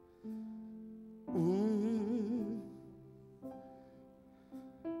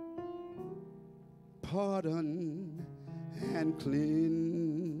 Pardon and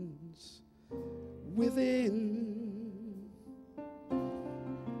cleanse within.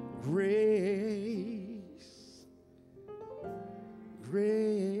 Grace,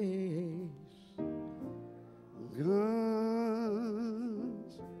 grace, God's.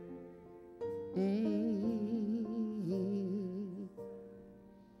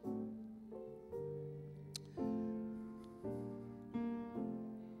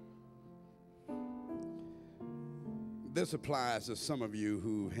 This applies to some of you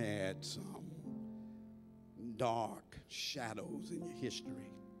who had some dark shadows in your history.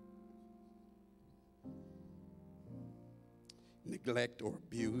 Neglect or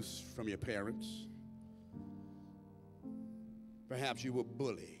abuse from your parents. Perhaps you were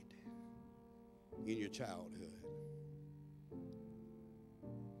bullied in your childhood.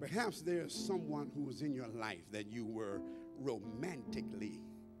 Perhaps there's someone who was in your life that you were romantically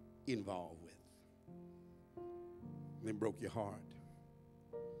involved with. They broke your heart.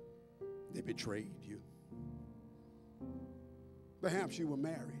 They betrayed you. Perhaps you were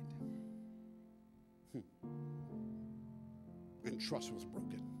married and trust was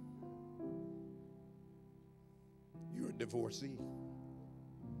broken. You're a divorcee.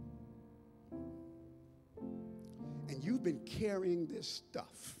 And you've been carrying this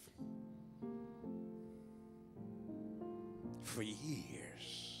stuff for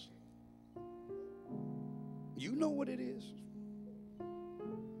years. You know what it is?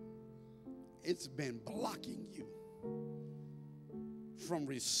 It's been blocking you from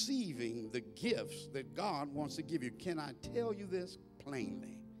receiving the gifts that God wants to give you. Can I tell you this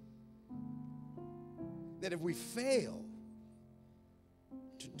plainly? That if we fail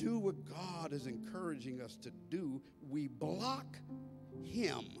to do what God is encouraging us to do, we block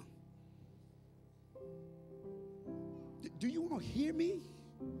him. Do you want to hear me?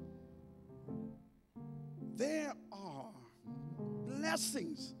 There are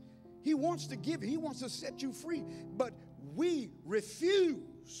blessings he wants to give you. He wants to set you free. But we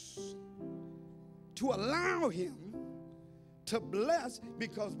refuse to allow him to bless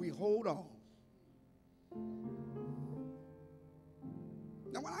because we hold on.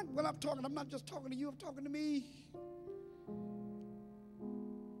 Now, when I'm talking, I'm not just talking to you, I'm talking to me.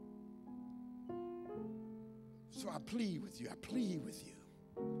 So I plead with you.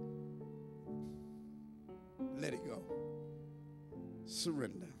 Let it go.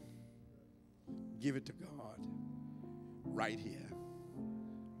 Surrender. Give it to God right here,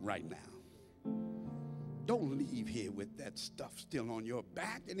 right now. Don't leave here with that stuff still on your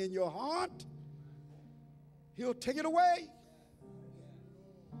back and in your heart. He'll take it away.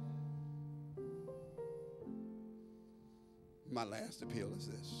 My last appeal is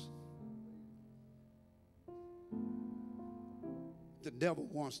this. The devil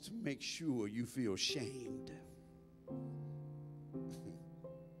wants to make sure you feel shamed.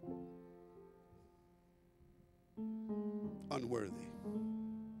 Unworthy,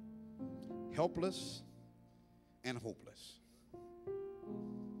 helpless, and hopeless.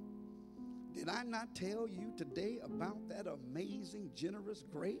 Did I not tell you today about that amazing, generous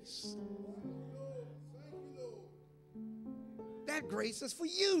grace? That grace is for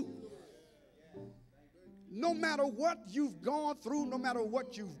you. No matter what you've gone through, no matter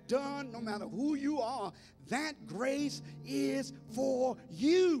what you've done, no matter who you are, that grace is for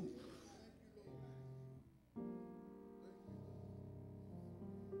you.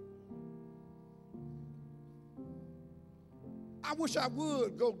 I wish I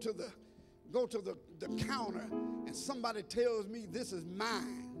would go to the counter and somebody tells me this is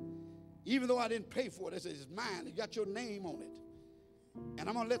mine. Even though I didn't pay for it, they say it's mine. It got your name on it. And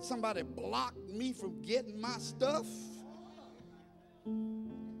I'm going to let somebody block me from getting my stuff.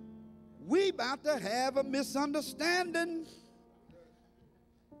 We about to have a misunderstanding.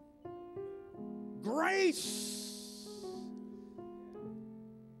 Grace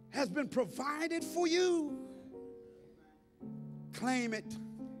has been provided for you. Claim it.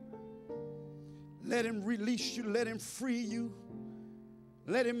 Let him release you. Let him free you.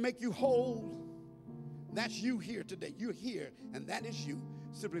 Let him make you whole. That's you here today. You're here, and that is you.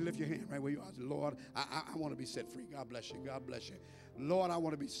 Simply lift your hand right where you are. Lord, I want to be set free. God bless you. God bless you. Lord, I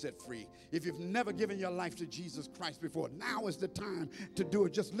want to be set free. If you've never given your life to Jesus Christ before, now is the time to do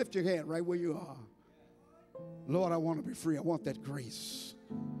it. Just lift your hand right where you are. Lord, I want to be free. I want that grace.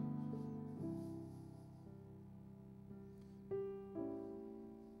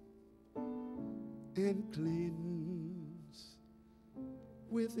 And cleanse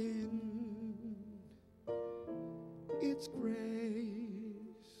within its grace,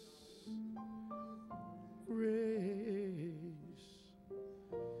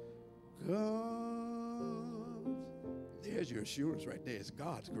 God. There's your assurance right there. It's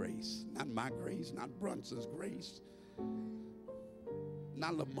God's grace, not my grace, not Brunson's grace,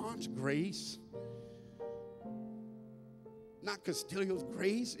 not Lamont's grace, not Castillo's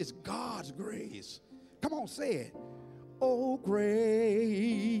grace. It's God's grace. Come on, say it. Oh,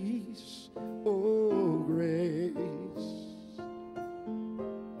 grace, oh, grace,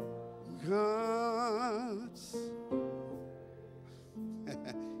 God's.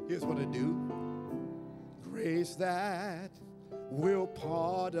 Here's what I do. Grace that will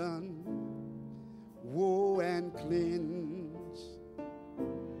pardon, woe, and cleanse.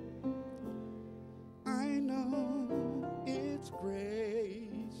 I know it's grace.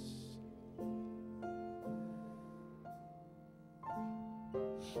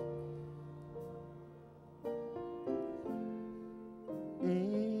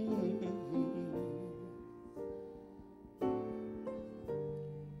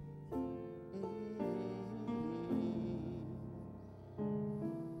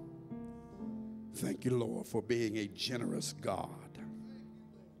 Thank you, Lord, for being a generous God.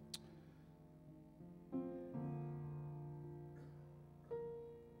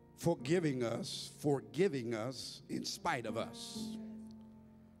 Forgiving us in spite of us.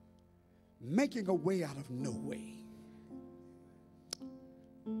 Making a way out of no way.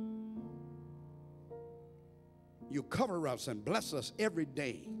 You cover us and bless us every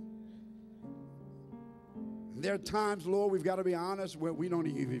day. There are times, Lord, we've got to be honest, where we don't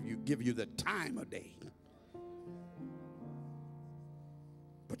even give you the time of day.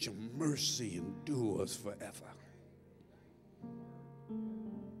 But your mercy endures forever.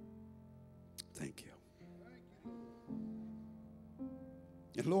 Thank you.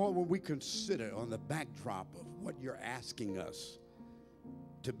 And Lord, when we consider on the backdrop of what you're asking us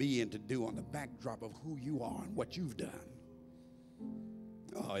to be and to do, on the backdrop of who you are and what you've done,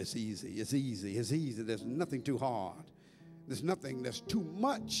 oh, it's easy. It's easy. It's easy. There's nothing too hard. There's nothing that's too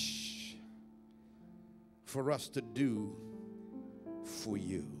much for us to do for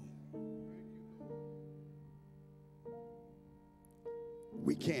you.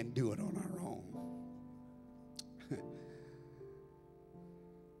 We can't do it on our own.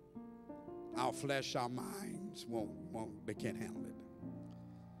 Our flesh, our minds they can't handle it.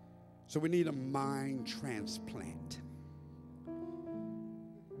 So we need a mind transplant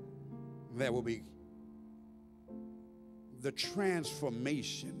that will be the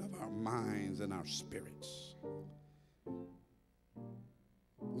transformation of our minds and our spirits.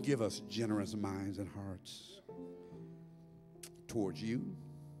 Give us generous minds and hearts towards you,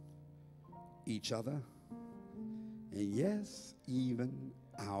 each other, and yes, even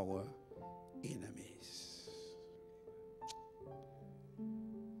our enemies.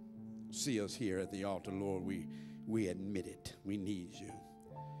 See us here at the altar, Lord. We admit it. We need you.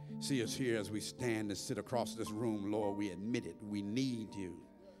 See us here as we stand and sit across this room, Lord. We admit it. We need you.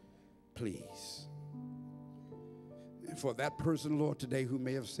 Please. And for that person, Lord, today who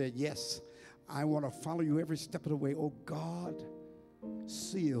may have said, yes, I want to follow you every step of the way. Oh, God,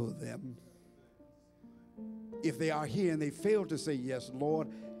 seal them. If they are here and they fail to say yes, Lord,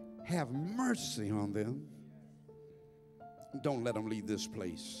 have mercy on them. Don't let them leave this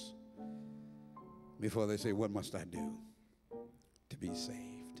place before they say, what must I do to be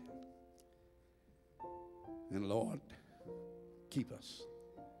saved? And Lord, keep us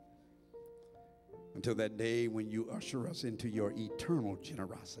until that day when you usher us into your eternal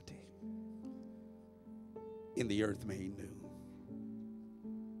generosity in the earth made new.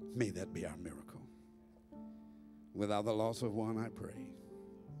 May that be our miracle. Without the loss of one, I pray.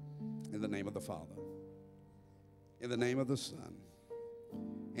 In the name of the Father, in the name of the Son,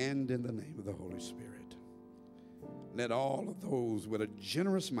 and in the name of the Holy Spirit. Let all of those with a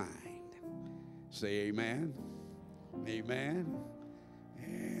generous mind say amen, amen,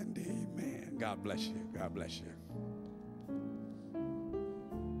 and amen. God bless you. God bless you.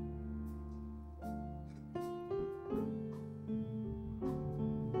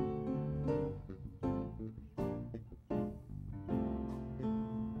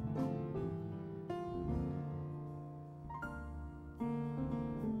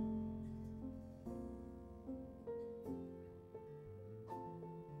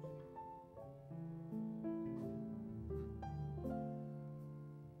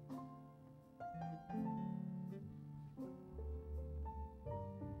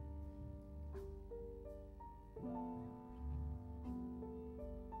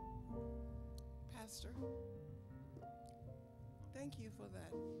 Pastor, thank you for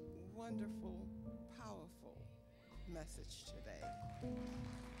that wonderful, powerful message today.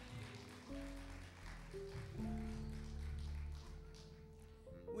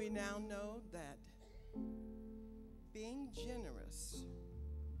 We now know that being generous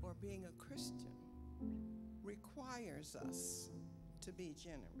or being a Christian requires us to be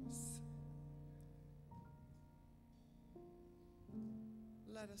generous.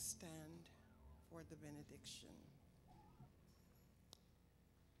 Let us stand for the benediction.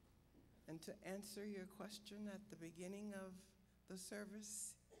 And to answer your question at the beginning of the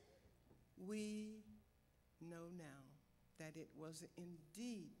service, we know now that it was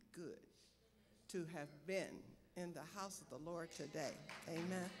indeed good to have been in the house of the Lord today.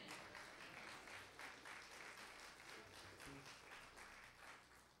 Amen.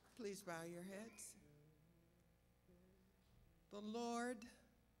 Please bow your heads. The Lord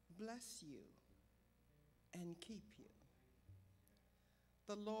bless you and keep you.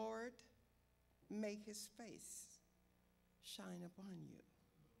 The Lord make his face shine upon you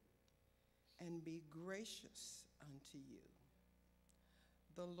and be gracious unto you.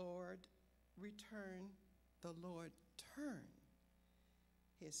 The Lord turn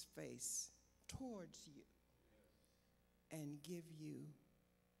his face towards you and give you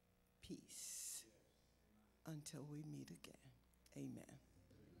peace until we meet again. Amen.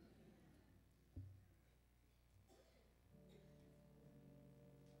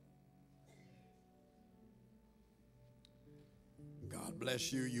 God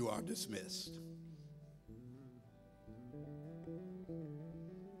bless you. You are dismissed.